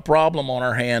we've got a problem on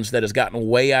our hands that has gotten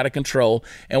way out of control,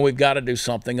 and we've got to do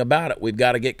something about it. We've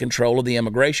got to get control of the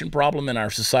immigration problem in our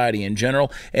society in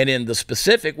general, and in the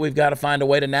specific, we've got to find a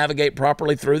way to navigate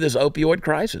properly through this opioid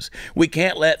crisis. We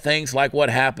can't let things like what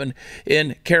happened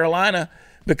in Carolina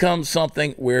become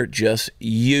something we're just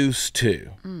used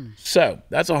to. So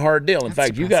that's a hard deal. In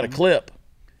fact, you got a clip.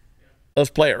 Let's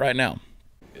play it right now.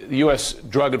 The U.S.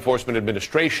 Drug Enforcement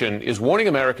Administration is warning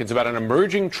Americans about an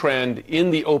emerging trend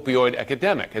in the opioid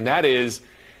epidemic, and that is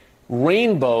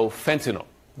rainbow fentanyl.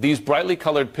 These brightly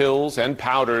colored pills and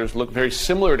powders look very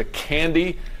similar to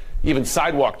candy, even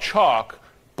sidewalk chalk,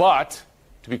 but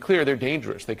to be clear, they're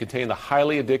dangerous. They contain the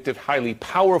highly addictive, highly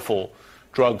powerful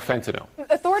drug fentanyl.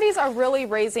 Authorities are really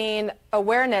raising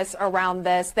awareness around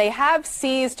this. They have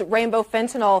seized rainbow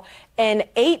fentanyl in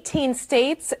 18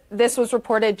 states. This was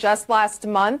reported just last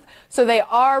month. So they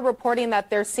are reporting that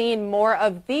they're seeing more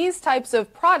of these types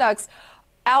of products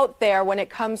out there when it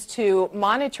comes to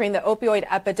monitoring the opioid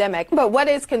epidemic. But what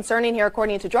is concerning here,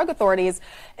 according to drug authorities,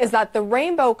 is that the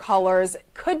rainbow colors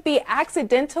could be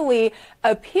accidentally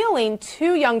appealing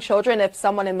to young children. If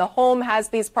someone in the home has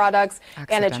these products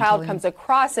and a child comes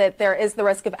across it, there is the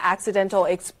risk of accidental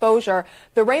exposure.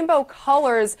 The rainbow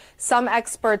colors, some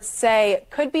experts say,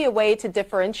 could be a way to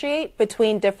differentiate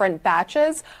between different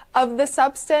batches of the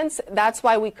substance. That's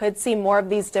why we could see more of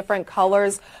these different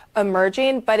colors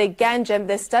emerging. But again, Jim,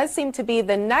 this does seem to be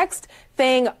the next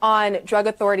thing on drug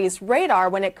authorities' radar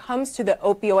when it comes to the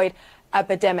opioid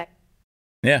epidemic.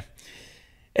 Yeah.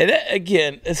 And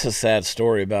again, it's a sad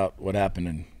story about what happened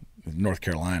in North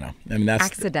Carolina. I mean, that's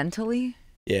accidentally.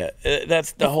 Yeah,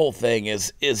 that's the whole thing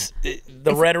is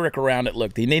the rhetoric around it.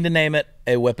 Look, you need to name it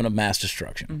a weapon of mass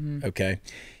destruction. Okay,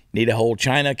 need to hold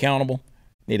China accountable.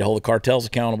 Need to hold the cartels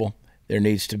accountable. There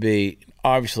needs to be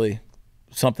obviously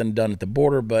something done at the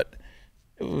border, but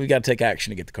we got to take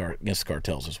action to get against the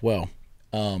cartels as well.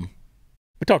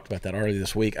 We talked about that already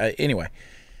this week. Anyway.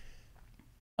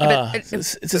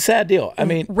 It's a sad deal. I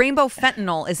mean, rainbow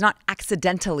fentanyl is not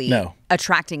accidentally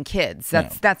attracting kids.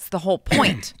 That's the whole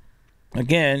point.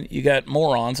 Again, you got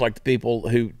morons like the people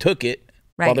who took it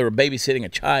while they were babysitting a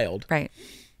child. Right.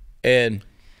 And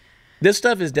this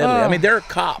stuff is deadly. I mean, there are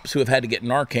cops who have had to get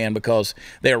Narcan because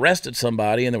they arrested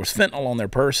somebody and there was fentanyl on their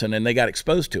person and they got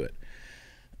exposed to it.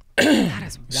 That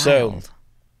is wild. So,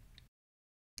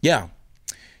 yeah,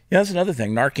 that's another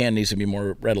thing. Narcan needs to be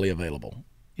more readily available.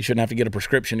 You shouldn't have to get a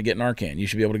prescription to get Narcan. You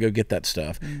should be able to go get that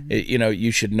stuff.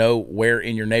 You should know where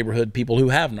in your neighborhood people who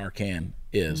have Narcan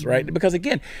is, right? Because,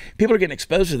 again, people are getting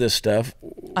exposed to this stuff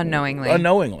unknowingly.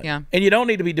 Yeah. And you don't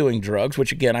need to be doing drugs,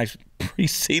 which, again, I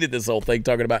preceded this whole thing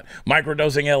talking about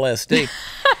microdosing LSD.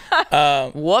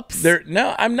 Whoops.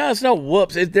 It's no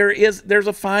whoops. There's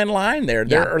a fine line there.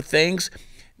 There are things.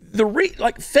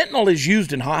 Like fentanyl is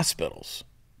used in hospitals.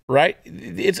 Right?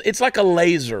 It's like a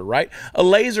laser, right? A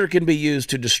laser can be used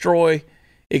to destroy.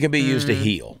 It can be used to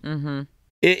heal.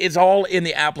 It's all in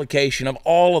the application of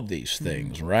all of these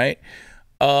things, right?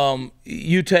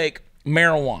 You take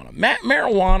marijuana.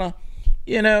 Marijuana,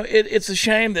 it's a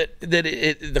shame that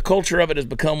the culture of it has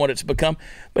become what it's become,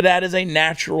 but that is a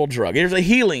natural drug. There's a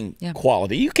healing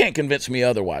quality. You can't convince me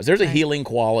otherwise. There's a healing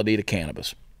quality to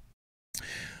cannabis.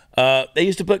 They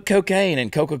used to put cocaine in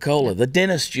Coca-Cola. The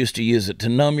dentist used to use it to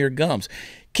numb your gums.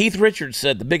 Keith Richards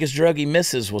said the biggest drug he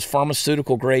misses was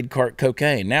pharmaceutical-grade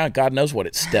cocaine. Now God knows what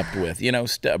it's stepped with,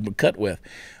 cut with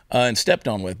and stepped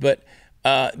on with. But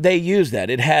they used that.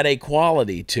 It had a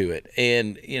quality to it.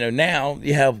 And, now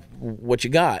you have what you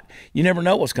got. You never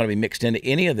know what's going to be mixed into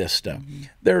any of this stuff.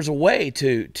 There's a way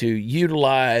to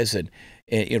utilize and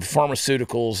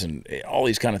pharmaceuticals and all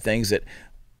these kind of things that,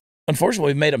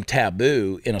 unfortunately, we've made them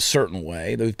taboo in a certain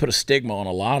way. We've put a stigma on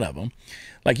a lot of them.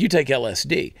 Like you take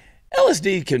LSD.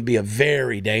 LSD can be a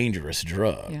very dangerous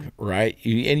drug, right?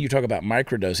 And you talk about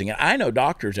microdosing. And I know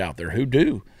doctors out there who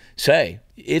do say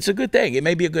it's a good thing. It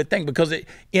may be a good thing because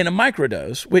in a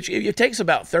microdose, which it takes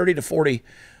about 30 to 40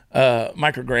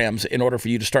 micrograms in order for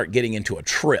you to start getting into a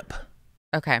trip.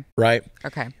 Okay. Right?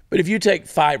 Okay. But if you take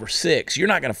 5 or 6, you're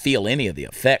not going to feel any of the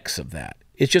effects of that.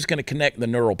 It's just going to connect the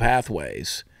neural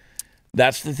pathways.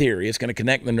 That's the theory. It's going to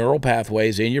connect the neural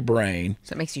pathways in your brain.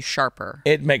 So it makes you sharper.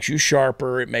 It makes you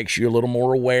sharper. It makes you a little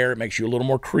more aware. It makes you a little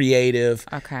more creative.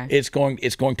 Okay. It's going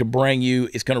to bring you,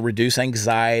 it's going to reduce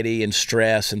anxiety and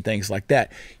stress and things like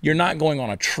that. You're not going on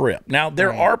a trip. Now,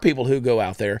 there are people who go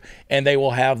out there and they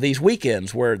will have these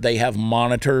weekends where they have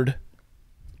monitored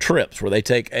trips where they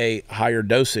take a higher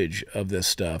dosage of this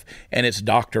stuff, and it's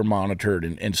doctor monitored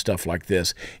and stuff like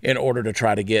this in order to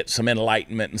try to get some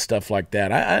enlightenment and stuff like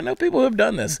that. I know people who have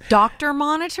done this. Doctor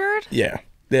monitored? Yeah.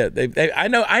 I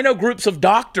know groups of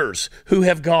doctors who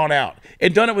have gone out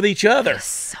and done it with each other.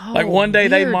 So like one day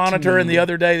they weird monitor to me. and the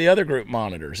other day the other group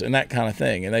monitors and that kind of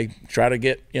thing, and they try to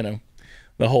get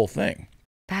the whole thing.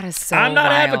 That is so I'm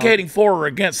not wild. advocating for or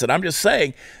against it. I'm just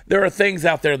saying there are things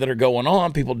out there that are going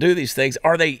on. People do these things.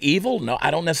 Are they evil? No,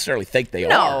 I don't necessarily think they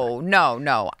are.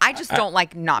 No. I just don't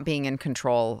like not being in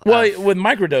control. Well, with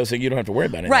microdosing, you don't have to worry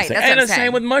about anything. Right, that's and what I'm the same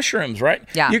saying. with mushrooms, right?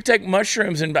 Yeah. You take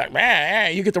mushrooms and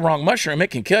you get the wrong mushroom,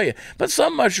 it can kill you. But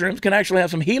some mushrooms can actually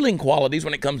have some healing qualities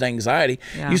when it comes to anxiety.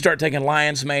 Yeah. You start taking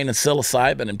lion's mane and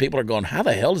psilocybin, and people are going, how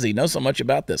the hell does he know so much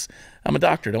about this? I'm a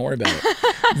doctor. Don't worry about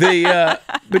it.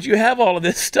 But you have all of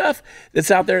this stuff that's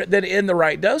out there that in the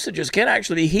right dosages can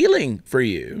actually be healing for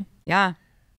you. Yeah.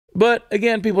 But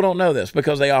again, people don't know this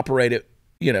because they operate it,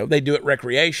 they do it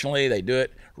recreationally, they do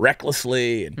it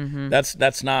recklessly, and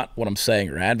that's not what I'm saying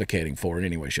or advocating for in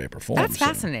any way, shape, or form. That's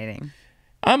fascinating.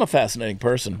 I'm a fascinating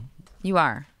person. You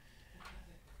are.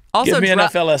 Also, give me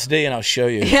enough LSD and I'll show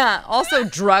you. Yeah. Also,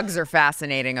 drugs are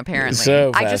fascinating, apparently.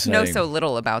 So I just know fascinating. so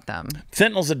little about them.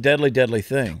 Fentanyl's a deadly, deadly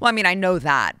thing. Well, I mean, I know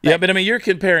that. Yeah, but I mean, you're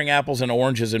comparing apples and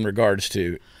oranges in regards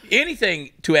to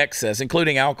anything to excess,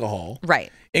 including alcohol. Right.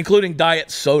 Including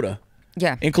diet soda.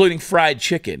 Yeah. Including fried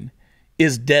chicken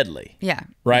is deadly. Yeah.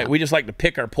 Right? Yeah. We just like to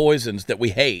pick our poisons that we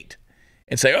hate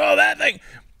and say, oh, that thing.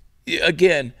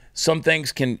 Again, some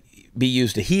things can be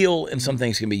used to heal and some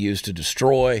things can be used to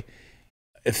destroy.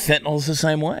 Fentanyl is the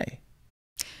same way.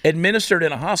 Administered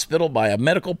in a hospital by a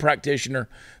medical practitioner,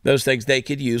 those things, they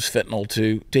could use fentanyl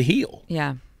to heal.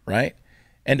 Yeah. Right?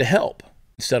 And to help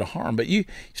instead of harm. But you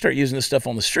start using this stuff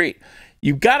on the street.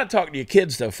 You've got to talk to your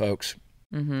kids, though, folks.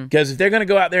 Because if they're going to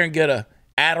go out there and get a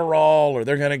Adderall or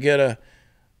they're going to get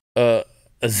a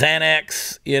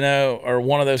Xanax, or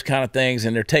one of those kind of things,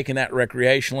 and they're taking that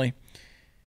recreationally,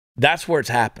 that's where it's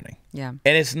happening. Yeah.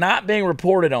 And it's not being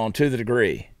reported on to the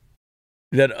degree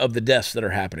that of the deaths that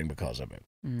are happening because of it.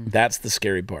 That's the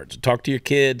scary part. So talk to your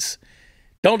kids.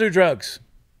 Don't do drugs.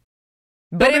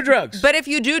 Don't do drugs. But if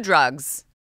you do drugs,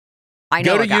 I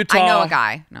know Go a to guy. Utah. I know a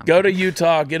guy. No. Go to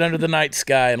Utah, get under the night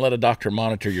sky, and let a doctor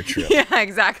monitor your trip. Yeah,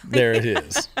 exactly. There it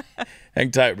is. Hang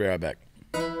tight. We'll be right back.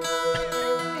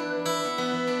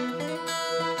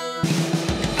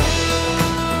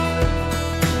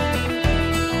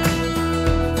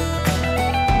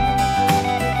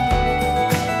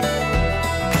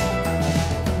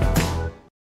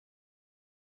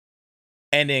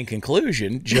 And in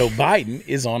conclusion, Joe Biden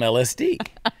is on LSD.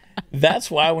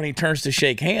 That's why when he turns to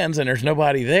shake hands and there's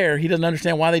nobody there, he doesn't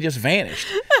understand why they just vanished.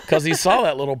 Because he saw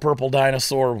that little purple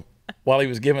dinosaur while he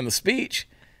was giving the speech.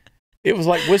 It was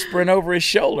like whispering over his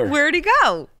shoulder. Where'd he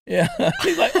go? Yeah.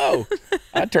 He's like, oh,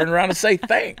 I turn around and say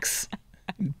thanks.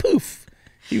 And poof.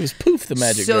 He was poof the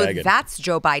magic dragon. So that's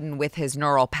Joe Biden with his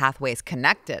neural pathways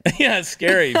connected. Yeah, it's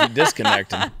scary if you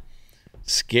disconnect him.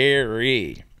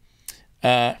 Scary.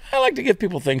 I like to give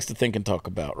people things to think and talk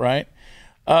about, right?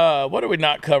 What did we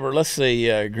not cover? Let's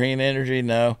see. Green energy,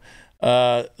 no.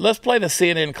 Let's play the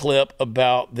CNN clip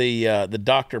about the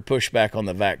doctor pushback on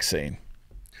the vaccine.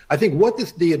 I think what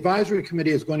the advisory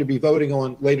committee is going to be voting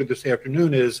on later this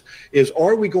afternoon is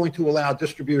are we going to allow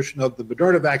distribution of the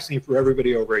Moderna vaccine for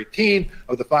everybody over 18,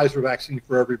 of the Pfizer vaccine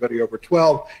for everybody over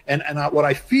 12? And what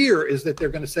I fear is that they're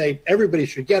going to say everybody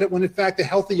should get it, when in fact a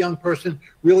healthy young person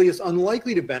really is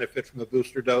unlikely to benefit from a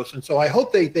booster dose. And so I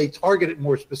hope they target it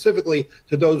more specifically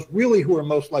to those really who are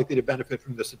most likely to benefit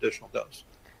from this additional dose.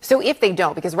 So if they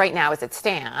don't, because right now as it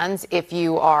stands, if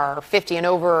you are 50 and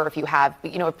over, or if you have,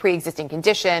 a pre-existing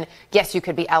condition, yes, you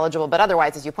could be eligible. But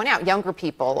otherwise, as you point out, younger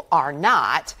people are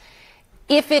not.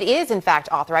 If it is, in fact,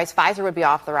 authorized, Pfizer would be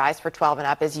authorized for 12 and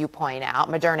up, as you point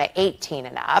out, Moderna 18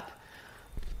 and up.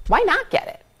 Why not get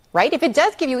it, right? If it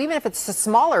does give you, even if it's a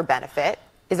smaller benefit,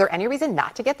 is there any reason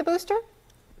not to get the booster?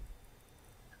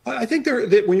 I think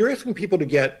when you're asking people to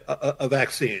get a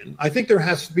vaccine, I think there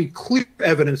has to be clear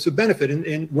evidence of benefit.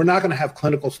 And we're not going to have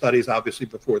clinical studies, obviously,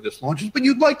 before this launches, but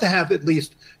you'd like to have at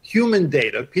least human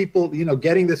data. People,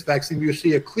 getting this vaccine, you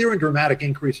see a clear and dramatic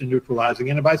increase in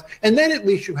neutralizing antibodies, and then at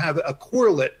least you have a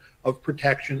correlate of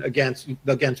protection against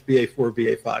BA4,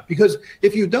 BA5. Because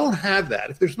if you don't have that,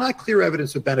 if there's not clear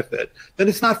evidence of benefit, then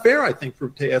it's not fair, I think,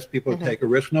 to ask people to take a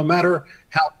risk, no matter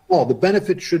how small. The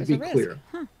benefit should be clear.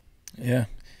 Huh. Yeah.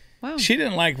 Wow. She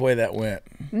didn't like the way that went.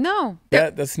 No.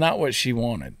 That's not what she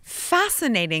wanted.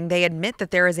 Fascinating. They admit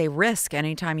that there is a risk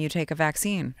anytime you take a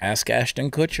vaccine. Ask Ashton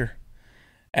Kutcher.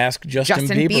 Ask Justin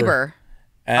Bieber.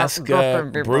 Ask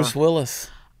Bruce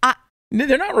Willis.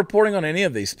 They're not reporting on any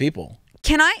of these people.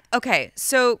 Can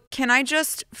I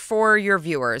just, for your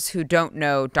viewers who don't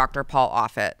know Dr. Paul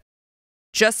Offit,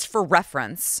 just for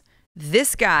reference,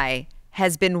 this guy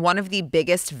has been one of the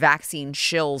biggest vaccine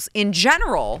shills in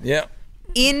general. Yeah.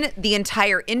 In the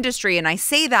entire industry, and I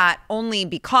say that only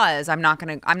because I'm not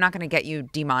gonna get you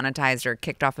demonetized or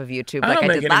kicked off of YouTube. I don't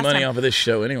make any money time. off of this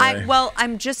show anyway.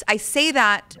 I say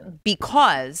that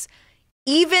because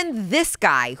even this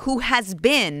guy, who has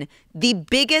been the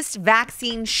biggest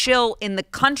vaccine shill in the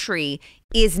country,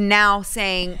 is now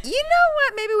saying, you know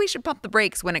what, maybe we should pump the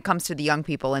brakes when it comes to the young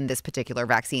people in this particular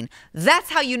vaccine. That's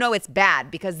how you know it's bad,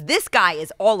 because this guy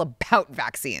is all about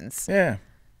vaccines. Yeah,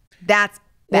 that's bad.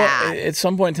 Well, at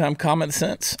some point in time, common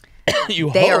sense,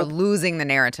 they are losing the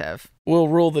narrative. Will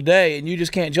rule the day, and you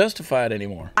just can't justify it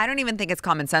anymore. I don't even think it's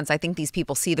common sense. I think these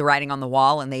people see the writing on the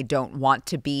wall, and they don't want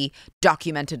to be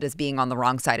documented as being on the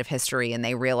wrong side of history, and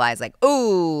they realize, like,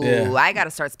 ooh, I got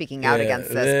to start speaking out against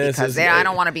this because I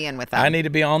don't want to be in with them. I need to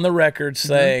be on the record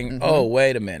saying, oh,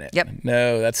 wait a minute. Yep.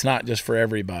 No, that's not just for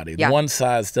everybody. Yeah. One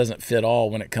size doesn't fit all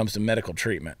when it comes to medical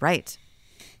treatment. Right.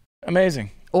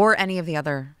 Amazing. Or any of the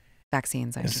other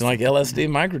vaccines. It's like LSD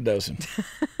microdosing.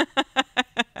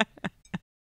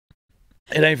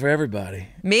 It ain't for everybody.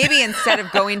 Maybe instead of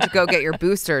going to go get your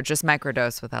booster, just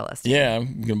microdose with LSD. Yeah,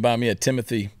 I'm going to buy me a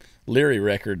Timothy Leary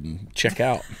record and check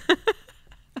out.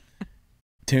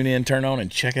 Tune in, turn on,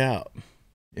 and check out.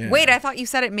 Yeah. Wait, I thought you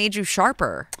said it made you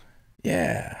sharper.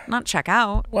 Yeah. Not check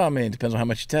out. Well, I mean, it depends on how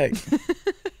much you take.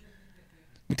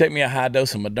 You take me a high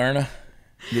dose of Moderna,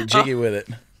 get jiggy with it.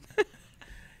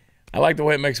 I like the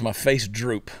way it makes my face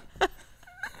droop.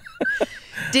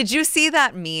 Did you see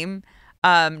that meme?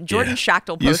 Jordan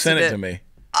Schachtel posted it. You sent it to me.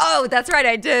 Oh, that's right,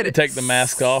 I did. They take the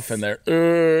mask off and they're...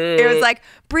 It was like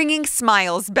bringing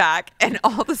smiles back and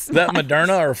all the smiles. That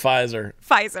Moderna or Pfizer?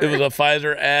 Pfizer. It was a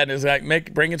Pfizer ad. It was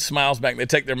like bringing smiles back. They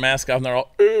take their mask off and they're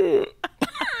all... They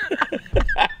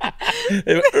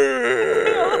all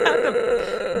had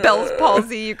the Bell's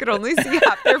palsy. You could only see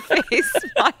half their face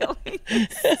smiling.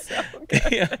 So good.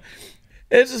 Yeah.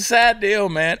 It's a sad deal,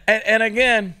 man. And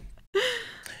again,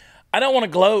 I don't want to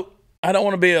gloat. I don't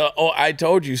want to be a I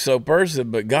told you so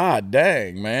person, but god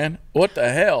dang, man. What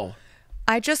the hell?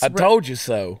 I told you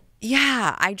so.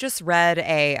 Yeah, I just read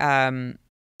a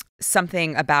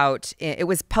something about, it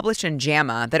was published in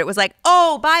JAMA, that it was like,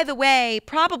 oh, by the way,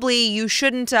 probably you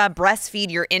shouldn't breastfeed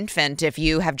your infant if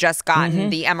you have just gotten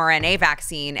the mRNA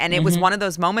vaccine. And it was one of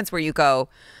those moments where you go,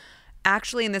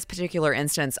 actually, in this particular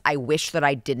instance, I wish that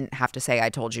I didn't have to say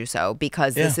I told you so,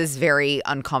 because this is very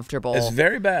uncomfortable. It's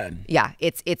very bad. Yeah,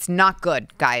 it's not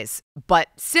good, guys. But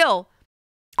still,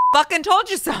 fucking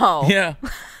told you so. Yeah.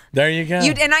 There you go.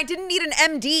 And I didn't need an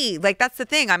MD. Like, that's the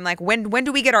thing. I'm like, when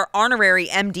do we get our honorary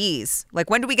MDs? Like,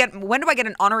 when do I get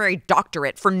an honorary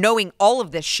doctorate for knowing all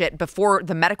of this shit before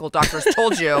the medical doctors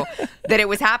told you that it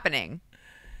was happening?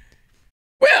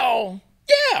 Well,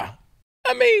 yeah.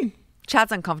 I mean,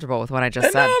 Chad's uncomfortable with what I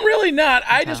just said. No, I'm really not.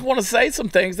 I just want to say some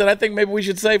things that I think maybe we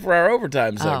should say for our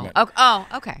overtime segment.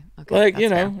 Okay. Like, That's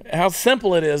fair. how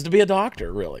simple it is to be a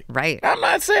doctor, really. Right. I'm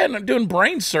not saying I'm doing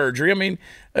brain surgery. I mean,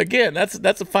 again, that's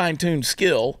a fine-tuned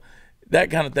skill.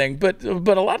 that kind of thing. But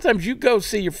a lot of times you go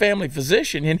see your family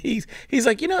physician, and he's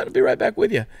like, I'll be right back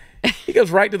with you. He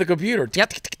goes right to the computer.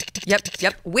 Yep.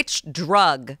 Which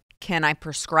drug can I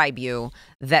prescribe you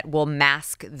that will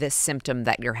mask this symptom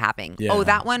that you're having? Yeah. Oh,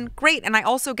 that one? Great. And I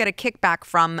also get a kickback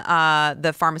from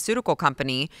the pharmaceutical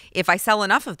company if I sell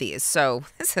enough of these. So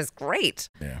this is great.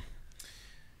 Yeah.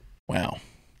 Wow.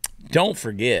 Don't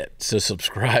forget to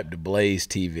subscribe to Blaze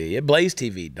TV at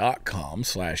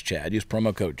blazetv.com/Chad. Use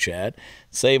promo code Chad.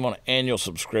 Save on an annual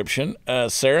subscription.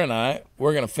 Sarah and I,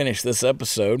 we're going to finish this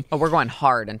episode. Oh, we're going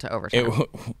hard into overtime.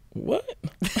 What?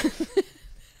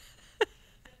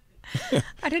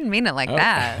 I didn't mean it like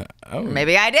that.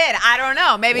 Maybe I did. I don't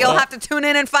know. Maybe you'll have to tune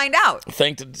in and find out.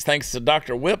 Thanks to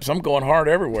Dr. Whips, I'm going hard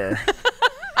everywhere.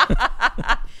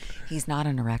 He's not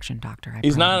an erection doctor.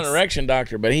 He's not an erection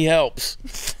doctor, but he helps.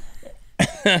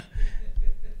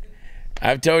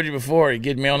 I've told you before, he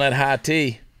gets me on that high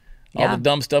T. All the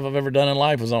dumb stuff I've ever done in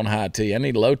life was on high T. I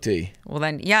need low T. Well,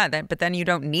 then, but then you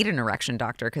don't need an erection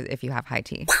doctor because if you have high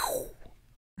T.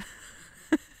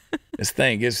 This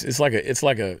thing it's like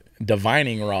a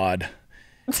divining rod.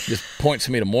 Just points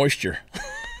me to moisture.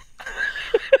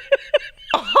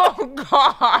 Oh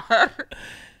God!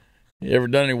 You ever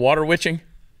done any water witching?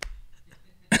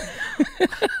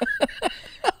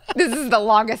 This is the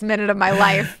longest minute of my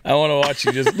life. I want to watch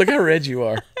you just look how red you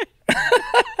are.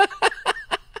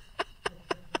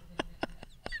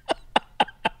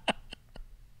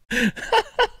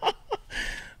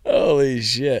 Holy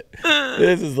shit.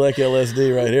 This is like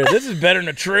LSD right here. This is better than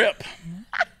a trip.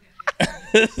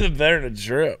 This is better than a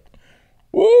trip.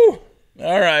 Woo!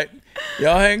 All right.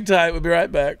 Y'all hang tight. We'll be right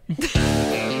back.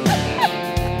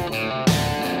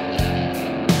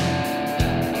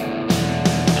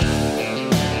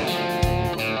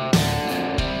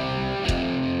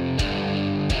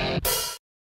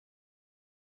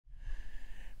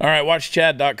 All right,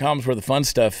 watchchad.com is where the fun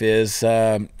stuff is.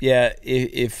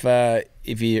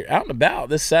 If you're out and about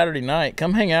this Saturday night,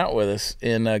 come hang out with us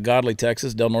in Godly,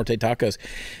 Texas, Del Norte Tacos.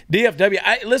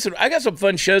 DFW, listen, I got some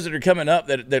fun shows that are coming up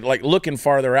that like looking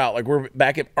farther out. Like we're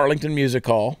back at Arlington Music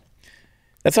Hall.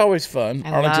 That's always fun.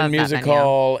 Arlington Music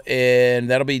Hall, and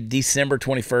that'll be December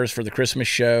 21st for the Christmas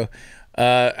show.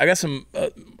 I got some,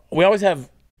 we always have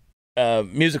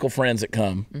musical friends that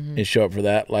come and show up for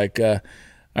that. Like,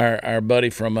 our buddy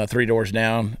from 3 Doors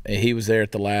Down, he was there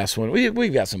at the last one.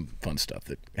 We've got some fun stuff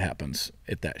that happens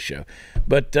at that show,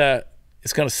 but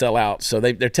it's going to sell out. So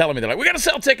they're telling me, they're like, we got to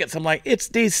sell tickets. I'm like, it's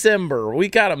December. We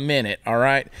got a minute, all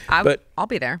right? I'll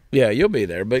be there. Yeah, you'll be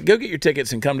there. But go get your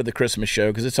tickets and come to the Christmas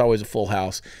show because it's always a full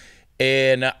house.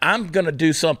 And I'm going to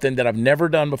do something that I've never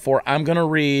done before. I'm going to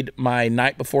read my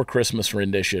Night Before Christmas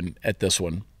rendition at this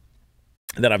one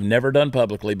that I've never done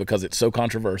publicly because it's so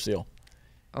controversial.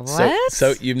 What?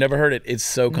 So you've never heard it. It's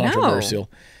so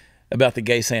controversial about the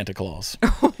gay Santa Claus.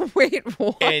 Wait,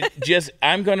 what? And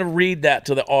I'm going to read that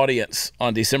to the audience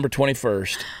on December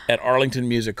 21st at Arlington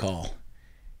Music Hall.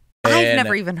 I've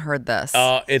never even heard this.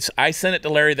 I sent it to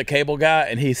Larry, the cable guy,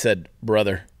 and he said,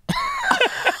 brother.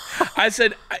 I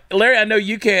said, Larry, I know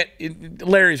you can't.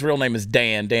 Larry's real name is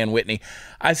Dan Whitney.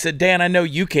 I said, Dan, I know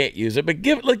you can't use it, but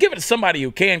give it to somebody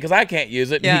who can because I can't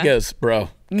use it. And he goes, bro,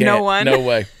 no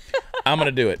way. I'm going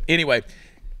to do it. Anyway,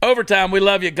 overtime, we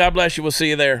love you. God bless you. We'll see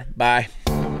you there. Bye.